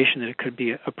radiation that it could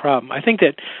be a problem. I think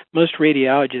that most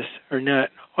radiologists are not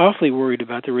awfully worried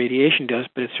about the radiation dose,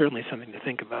 but it's certainly something to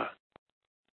think about.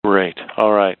 Great.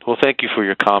 All right. Well, thank you for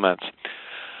your comments.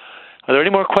 Are there any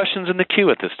more questions in the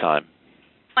queue at this time?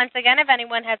 Once again, if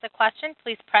anyone has a question,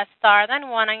 please press star then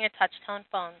 1 on your touch-tone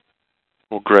phone.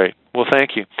 Well, great. Well,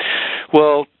 thank you.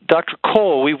 Well, Dr.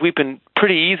 Cole, we've been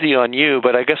pretty easy on you,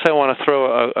 but I guess I want to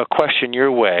throw a question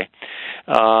your way.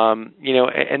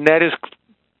 And that is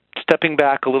stepping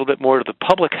back a little bit more to the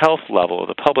public health level,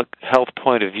 the public health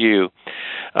point of view,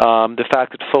 the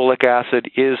fact that folic acid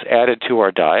is added to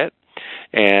our diet.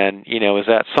 And, is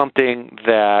that something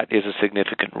that is a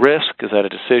significant risk? Is that a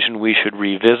decision we should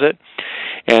revisit?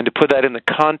 And to put that in the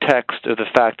context of the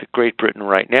fact that Great Britain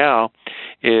right now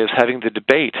is having the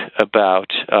debate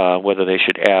about whether they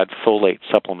should add folate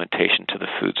supplementation to the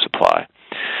food supply.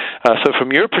 So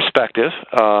from your perspective,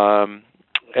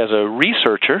 as a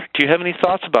researcher, do you have any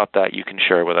thoughts about that you can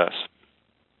share with us?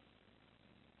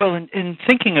 Well, in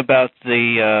thinking about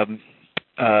the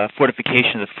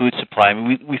fortification of the food supply, I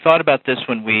mean, we thought about this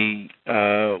when we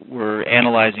were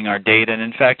analyzing our data, and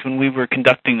in fact, when we were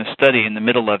conducting the study in the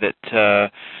middle of it,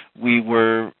 we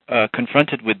were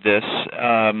confronted with this.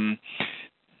 And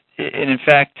in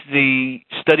fact, the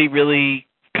study really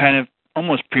kind of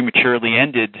almost prematurely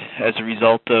ended as a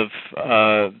result of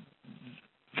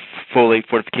folate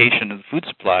fortification of the food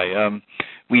supply.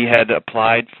 We had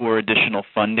applied for additional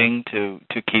funding to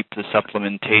keep the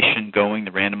supplementation going,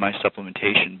 the randomized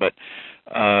supplementation, but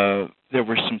there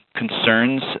were some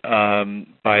concerns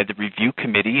by the review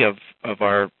committee of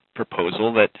our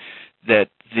proposal that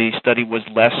the study was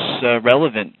less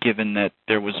relevant given that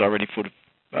there was already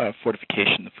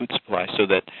fortification in the food supply, so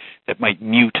that might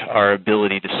mute our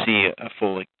ability to see a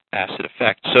folic acid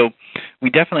effect. So we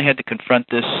definitely had to confront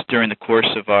this during the course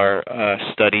of our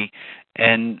study,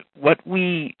 And what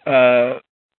we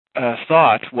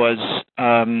thought was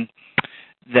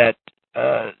that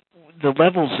the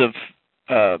levels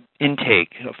of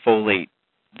intake of folate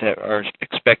that are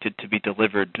expected to be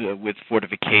delivered with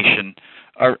fortification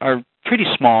are pretty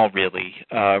small, really,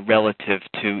 relative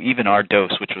to even our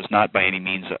dose, which was not by any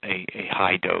means a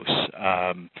high dose.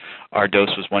 Our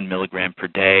dose was 1 milligram per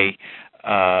day,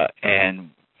 and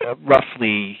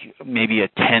roughly maybe a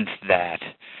tenth that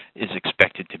is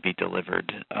expected to be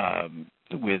delivered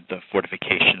with the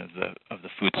fortification of the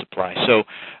food supply. So,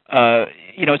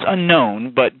 it's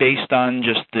unknown, but based on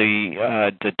just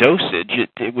the dosage,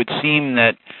 it would seem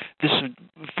that this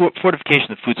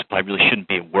fortification of the food supply really shouldn't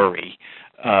be a worry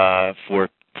for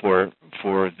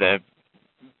the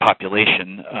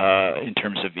population in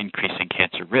terms of increasing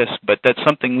cancer risk, but that's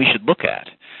something we should look at.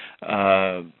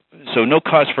 So no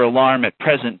cause for alarm at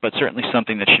present, but certainly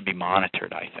something that should be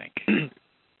monitored, I think.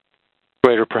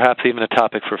 Great, or perhaps even a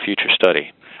topic for future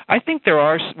study. I think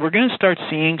we're going to start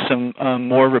seeing some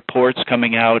more reports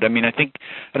coming out. I mean, I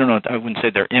don't know, I wouldn't say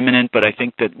they're imminent, but I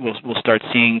think that we'll start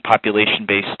seeing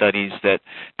population-based studies that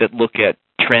look at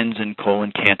trends in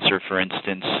colon cancer, for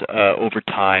instance, over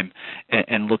time,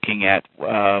 and looking at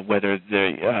whether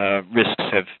the risks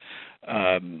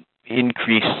have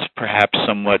increased perhaps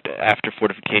somewhat after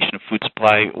fortification of food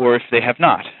supply, or if they have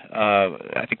not.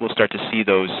 I think we'll start to see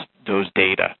those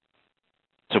data.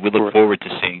 So we look forward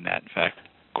to seeing that, in fact.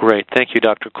 Great. Thank you,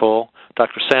 Dr. Cole.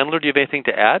 Dr. Sandler, do you have anything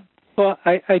to add? Well,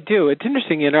 I do. It's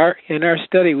interesting. In our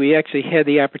study, we actually had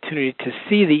the opportunity to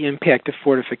see the impact of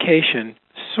fortification,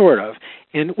 sort of.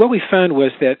 And what we found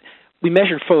was that we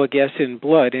measured folic acid in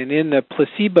blood, and in the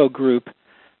placebo group,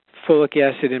 folic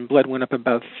acid in blood went up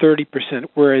about 30%,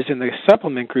 whereas in the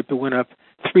supplement group, it went up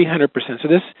 300%. So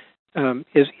this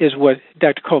is what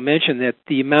Dr. Cole mentioned, that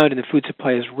the amount in the food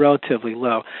supply is relatively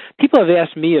low. People have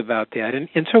asked me about that,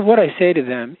 and so what I say to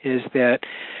them is that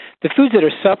the foods that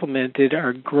are supplemented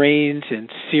are grains and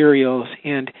cereals,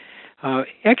 and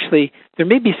actually there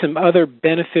may be some other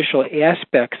beneficial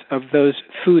aspects of those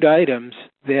food items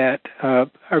that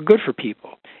are good for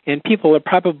people, and people are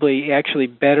probably actually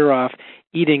better off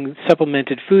eating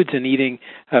supplemented foods and eating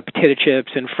potato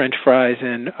chips and French fries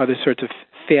and other sorts of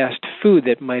fast food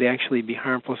that might actually be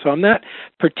harmful. So I'm not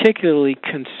particularly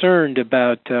concerned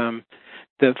about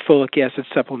the folic acid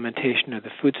supplementation of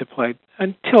the food supply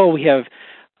until we have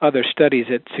other studies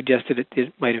that suggest that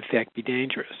it might in fact be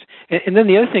dangerous. And then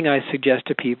the other thing I suggest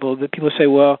to people, that people say,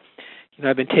 well,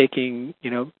 I've been taking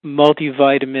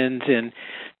multivitamins and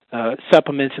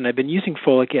supplements, and I've been using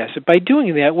folic acid. By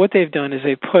doing that, what they've done is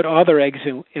they've put all their eggs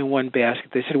in one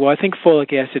basket. They said, well, I think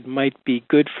folic acid might be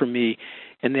good for me,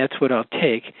 and that's what I'll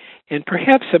take. And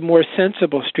perhaps a more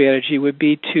sensible strategy would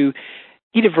be to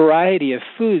eat a variety of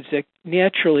foods that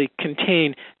naturally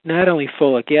contain not only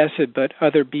folic acid, but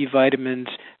other B vitamins,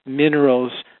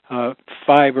 minerals,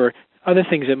 fiber, other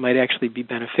things that might actually be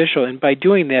beneficial. And by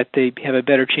doing that, they have a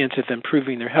better chance of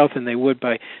improving their health than they would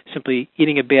by simply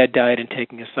eating a bad diet and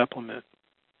taking a supplement.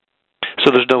 So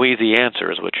there's no easy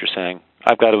answer, is what you're saying.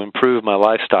 I've got to improve my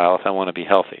lifestyle if I want to be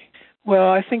healthy.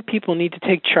 Well, I think people need to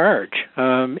take charge,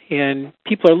 and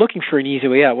people are looking for an easy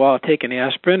way out. Well, I'll take an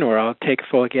aspirin or I'll take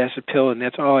a folic acid pill, and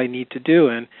that's all I need to do.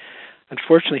 And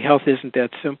unfortunately, health isn't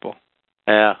that simple.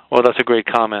 Yeah, well, that's a great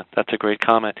comment.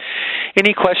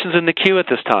 Any questions in the queue at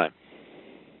this time?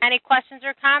 Any questions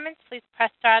or comments, please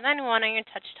press star then one on your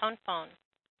touch-tone phone.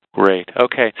 Great.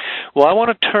 Okay. Well, I want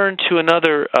to turn to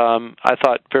another, I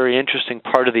thought, very interesting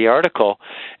part of the article,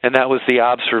 and that was the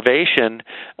observation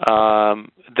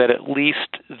that at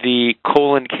least the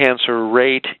colon cancer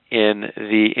rate in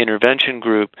the intervention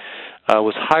group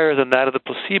was higher than that of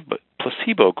the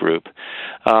placebo group.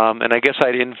 And I guess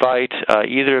I'd invite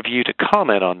either of you to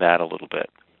comment on that a little bit.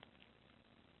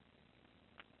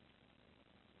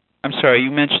 I'm sorry, you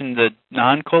mentioned the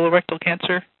non-colorectal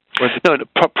cancer? No,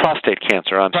 prostate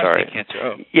cancer. Prostate cancer.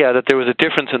 Oh. Yeah, that there was a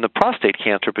difference in the prostate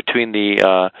cancer between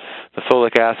the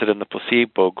folic acid and the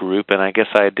placebo group, and I guess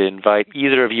I'd invite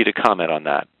either of you to comment on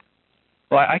that.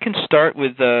 Well, I can start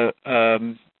with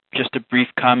just a brief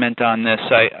comment on this.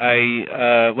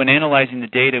 I when analyzing the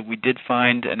data, we did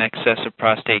find an excess of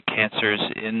prostate cancers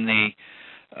in the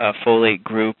folate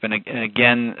group, and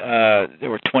again, there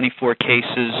were 24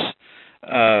 cases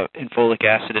in folic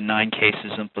acid and 9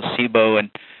 cases in placebo,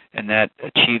 and that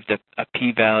achieved a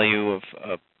p-value of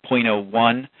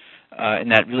 0.01,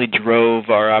 and that really drove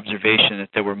our observation that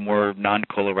there were more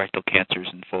non-colorectal cancers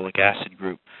in the folic acid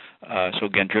group. So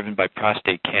again, driven by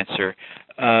prostate cancer.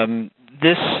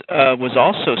 This was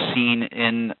also seen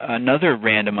in another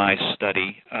randomized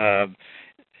study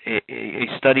a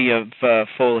study of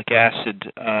folic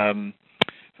acid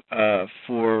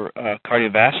for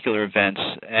cardiovascular events,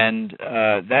 and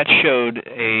that showed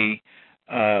a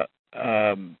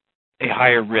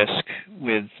higher risk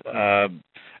with.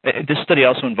 This study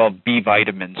also involved B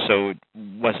vitamins, so it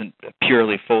wasn't a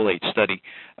purely folate study,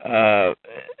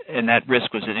 and that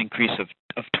risk was an increase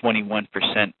of 21%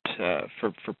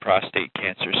 for prostate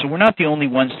cancer. So we're not the only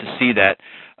ones to see that.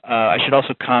 I should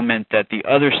also comment that the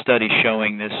other study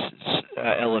showing this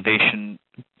elevation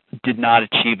did not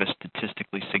achieve a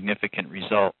statistically significant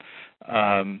result.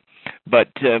 But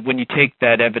when you take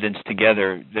that evidence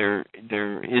together, there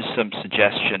is some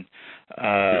suggestion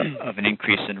of an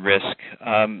increase in risk.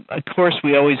 Of course,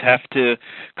 we always have to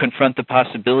confront the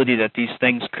possibility that these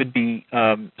things could be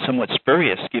somewhat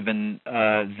spurious, given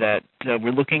that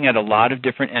we're looking at a lot of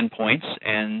different endpoints,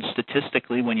 and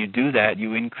statistically, when you do that,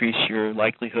 you increase your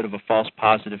likelihood of a false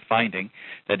positive finding.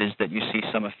 That is, that you see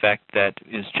some effect that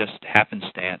is just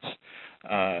happenstance.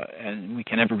 And we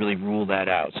can never really rule that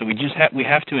out. So we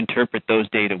have to interpret those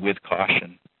data with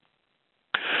caution.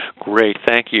 Great,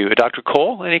 thank you. Dr.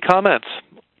 Cole, any comments?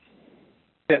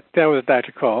 That was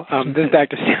Dr. Cole. This is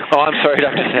Dr. Sandler. Oh, I'm sorry,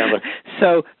 Dr. Sandler.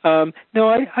 So, no,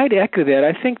 I'd echo that.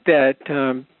 I think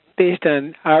that based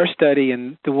on our study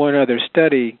and the one other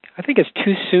study, I think it's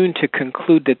too soon to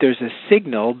conclude that there's a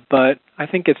signal, but I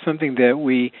think it's something that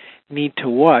we need to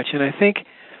watch. And I think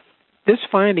this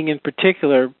finding in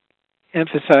particular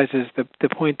emphasizes the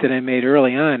point that I made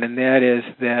early on, and that is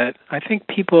that I think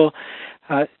people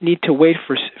need to wait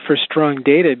for strong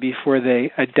data before they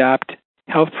adopt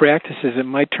health practices that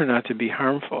might turn out to be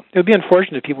harmful. It would be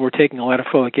unfortunate if people were taking a lot of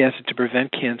folic acid to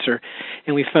prevent cancer,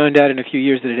 and we found out in a few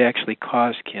years that it actually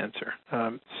caused cancer.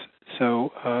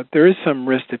 So there is some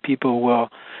risk that people will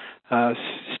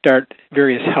start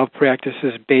various health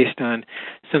practices based on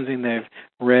something they've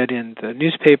read in the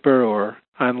newspaper or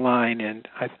online, and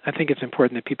I think it's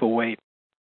important that people wait.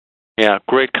 Yeah,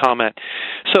 great comment.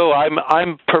 So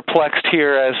I'm perplexed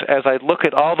here as I look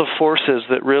at all the forces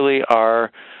that really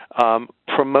are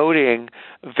promoting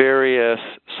various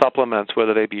supplements,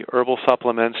 whether they be herbal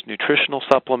supplements, nutritional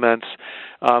supplements.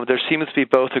 There seems to be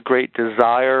both a great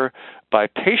desire by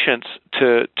patients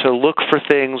to look for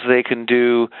things they can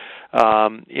do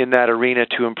in that arena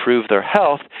to improve their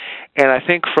health. And I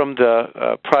think from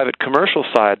the private commercial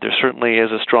side, there certainly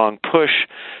is a strong push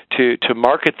to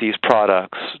market these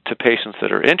products to patients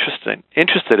that are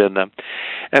interested in them.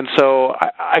 And so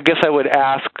I guess I would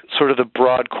ask sort of the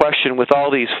broad question, with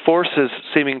all these forces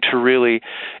seeming to really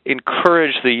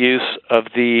encourage the use of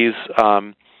these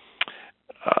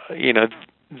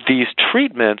these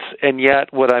treatments, and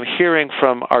yet what I'm hearing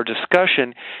from our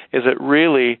discussion is that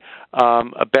really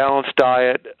a balanced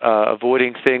diet,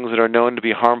 avoiding things that are known to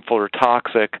be harmful or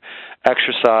toxic,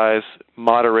 exercise,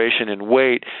 moderation in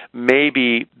weight may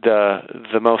be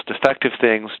the most effective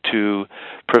things to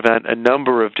prevent a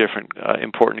number of different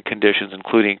important conditions,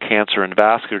 including cancer and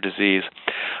vascular disease.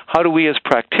 How do we as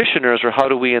practitioners, or how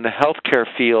do we in the healthcare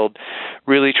field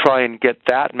really try and get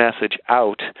that message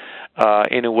out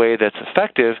in a way that's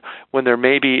effective when there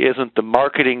maybe isn't the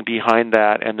marketing behind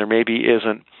that, and there maybe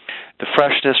isn't the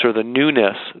freshness or the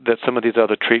newness that some of these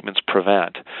other treatments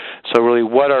prevent? So really,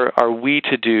 what are we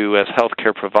to do as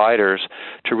healthcare providers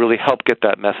to really help get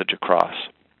that message across?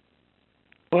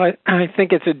 Well, I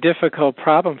think it's a difficult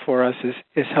problem for us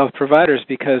as health providers,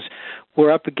 because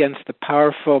we're up against the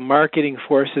powerful marketing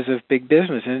forces of big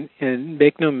business. And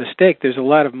make no mistake, there's a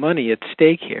lot of money at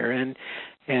stake here. And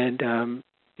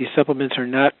these supplements are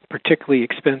not particularly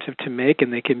expensive to make,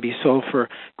 and they can be sold for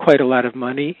quite a lot of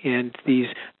money. And these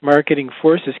marketing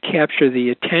forces capture the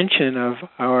attention of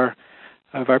our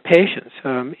patients.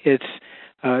 It's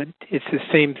the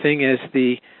same thing as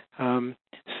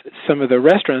some of the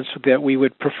restaurants that we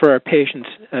would prefer our patients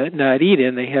not eat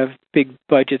in. They have big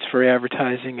budgets for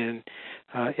advertising,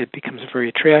 and it becomes very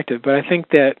attractive. But I think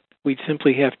that we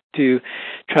simply have to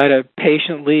try to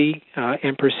patiently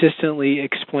and persistently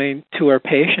explain to our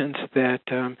patients that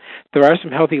there are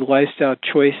some healthy lifestyle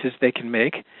choices they can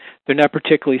make. They're not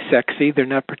particularly sexy. They're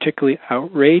not particularly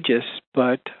outrageous.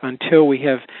 But until we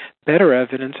have better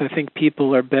evidence, I think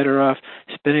people are better off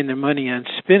spending their money on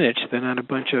spinach than on a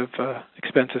bunch of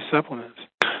expensive supplements.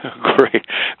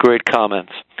 Great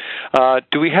comments.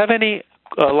 Do we have any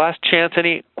last chance,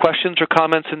 any questions or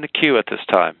comments in the queue at this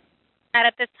time? Not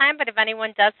at this time, but if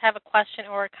anyone does have a question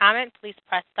or a comment, please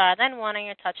press star then one on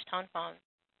your touch-tone phone.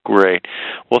 Great.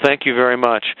 Well, thank you very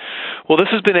much. Well, this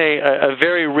has been a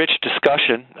very rich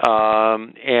discussion,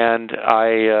 and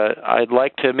I'd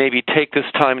like to maybe take this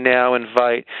time now and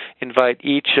invite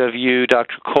each of you,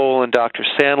 Dr. Cole and Dr.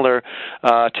 Sandler,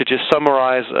 to just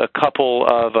summarize a couple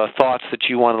of thoughts that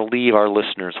you want to leave our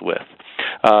listeners with.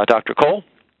 Dr. Cole?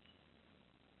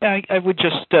 Yeah, I would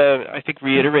just, I think,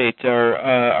 reiterate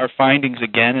our findings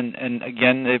again, and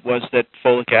again, it was that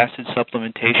folic acid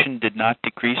supplementation did not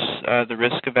decrease the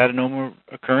risk of adenoma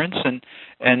occurrence,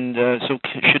 and so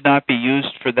should not be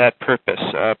used for that purpose,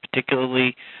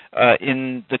 particularly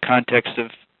in the context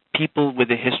of people with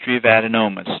a history of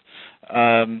adenomas.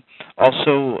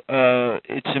 Also,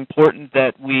 it's important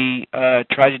that we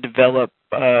try to develop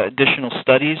additional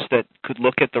studies that could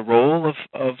look at the role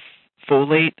of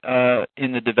folate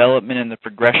in the development and the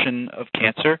progression of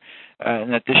cancer,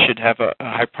 and that this should have a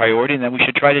high priority, and that we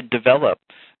should try to develop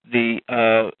the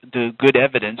good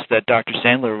evidence that Dr.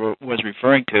 Sandler was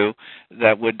referring to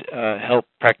that would help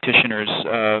practitioners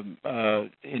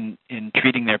in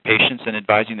treating their patients and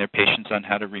advising their patients on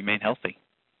how to remain healthy.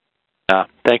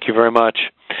 Thank you very much.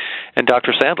 And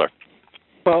Dr. Sandler?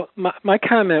 Well, my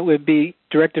comment would be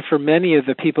directed for many of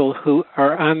the people who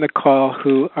are on the call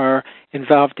who are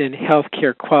involved in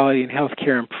healthcare quality and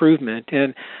healthcare improvement.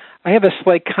 And I have a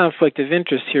slight conflict of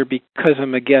interest here because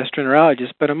I'm a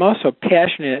gastroenterologist, but I'm also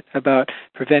passionate about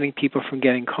preventing people from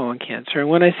getting colon cancer. And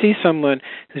when I see someone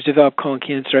who's developed colon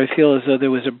cancer, I feel as though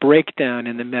there was a breakdown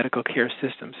in the medical care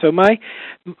system. So my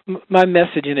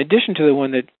message, in addition to the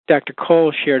one that Dr.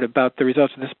 Cole shared about the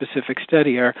results of this specific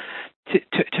study, are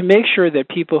to make sure that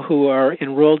people who are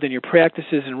enrolled in your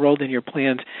practices, enrolled in your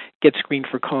plans, get screened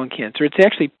for colon cancer. It's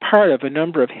actually part of a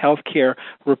number of healthcare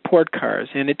report cards,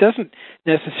 and it doesn't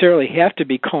necessarily have to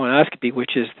be colonoscopy,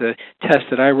 which is the test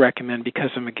that I recommend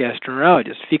because I'm a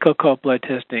gastroenterologist. Fecal occult blood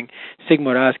testing,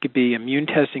 sigmoidoscopy, immune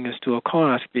testing, and stool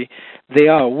colonoscopy, they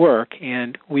all work,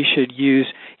 and we should use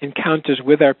encounters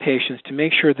with our patients to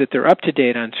make sure that they're up to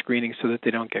date on screening so that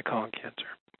they don't get colon cancer.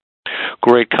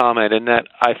 Great comment, and that,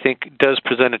 I think, does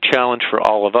present a challenge for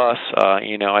all of us.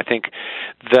 I think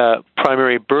the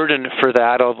primary burden for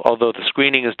that, although the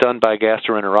screening is done by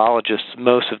gastroenterologists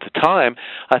most of the time,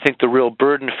 I think the real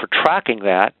burden for tracking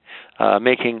that,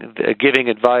 giving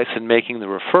advice and making the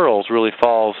referrals really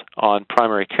falls on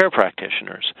primary care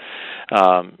practitioners.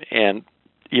 And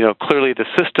clearly the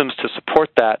systems to support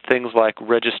that, things like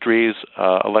registries,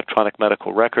 electronic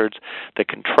medical records that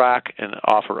can track and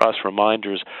offer us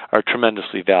reminders, are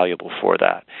tremendously valuable for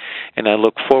that. And I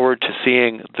look forward to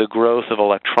seeing the growth of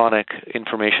electronic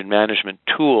information management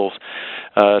tools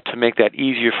to make that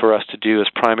easier for us to do as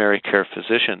primary care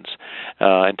physicians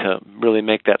and to really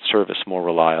make that service more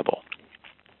reliable.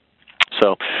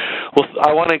 So,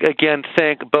 I want to again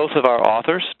thank both of our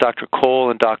authors, Dr. Cole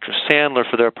and Dr. Sandler,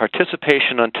 for their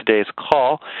participation on today's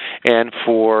call and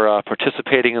for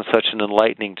participating in such an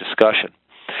enlightening discussion.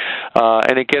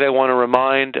 And again, I want to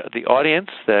remind the audience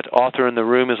that Author in the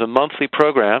Room is a monthly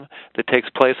program that takes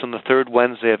place on the third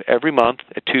Wednesday of every month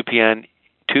at 2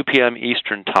 p.m.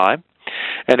 Eastern Time.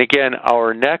 And again,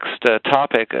 our next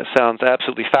topic sounds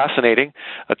absolutely fascinating: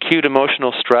 acute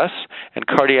emotional stress and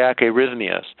cardiac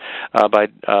arrhythmias by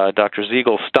Dr.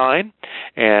 Ziegel-Stein,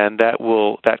 and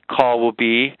that call will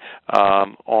be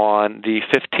on the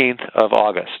 15th of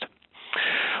August.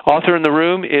 Author in the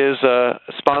Room is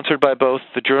sponsored by both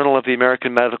the Journal of the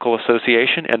American Medical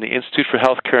Association and the Institute for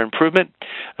Healthcare Improvement.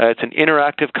 It's an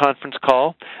interactive conference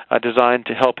call designed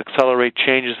to help accelerate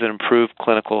changes that improve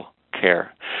clinical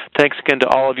care. Thanks again to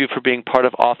all of you for being part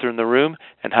of Author in the Room,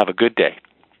 and have a good day.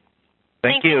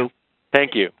 Thank you.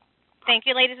 Thank you. Thank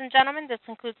you, ladies and gentlemen. This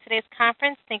concludes today's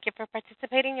conference. Thank you for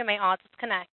participating. You may all disconnect.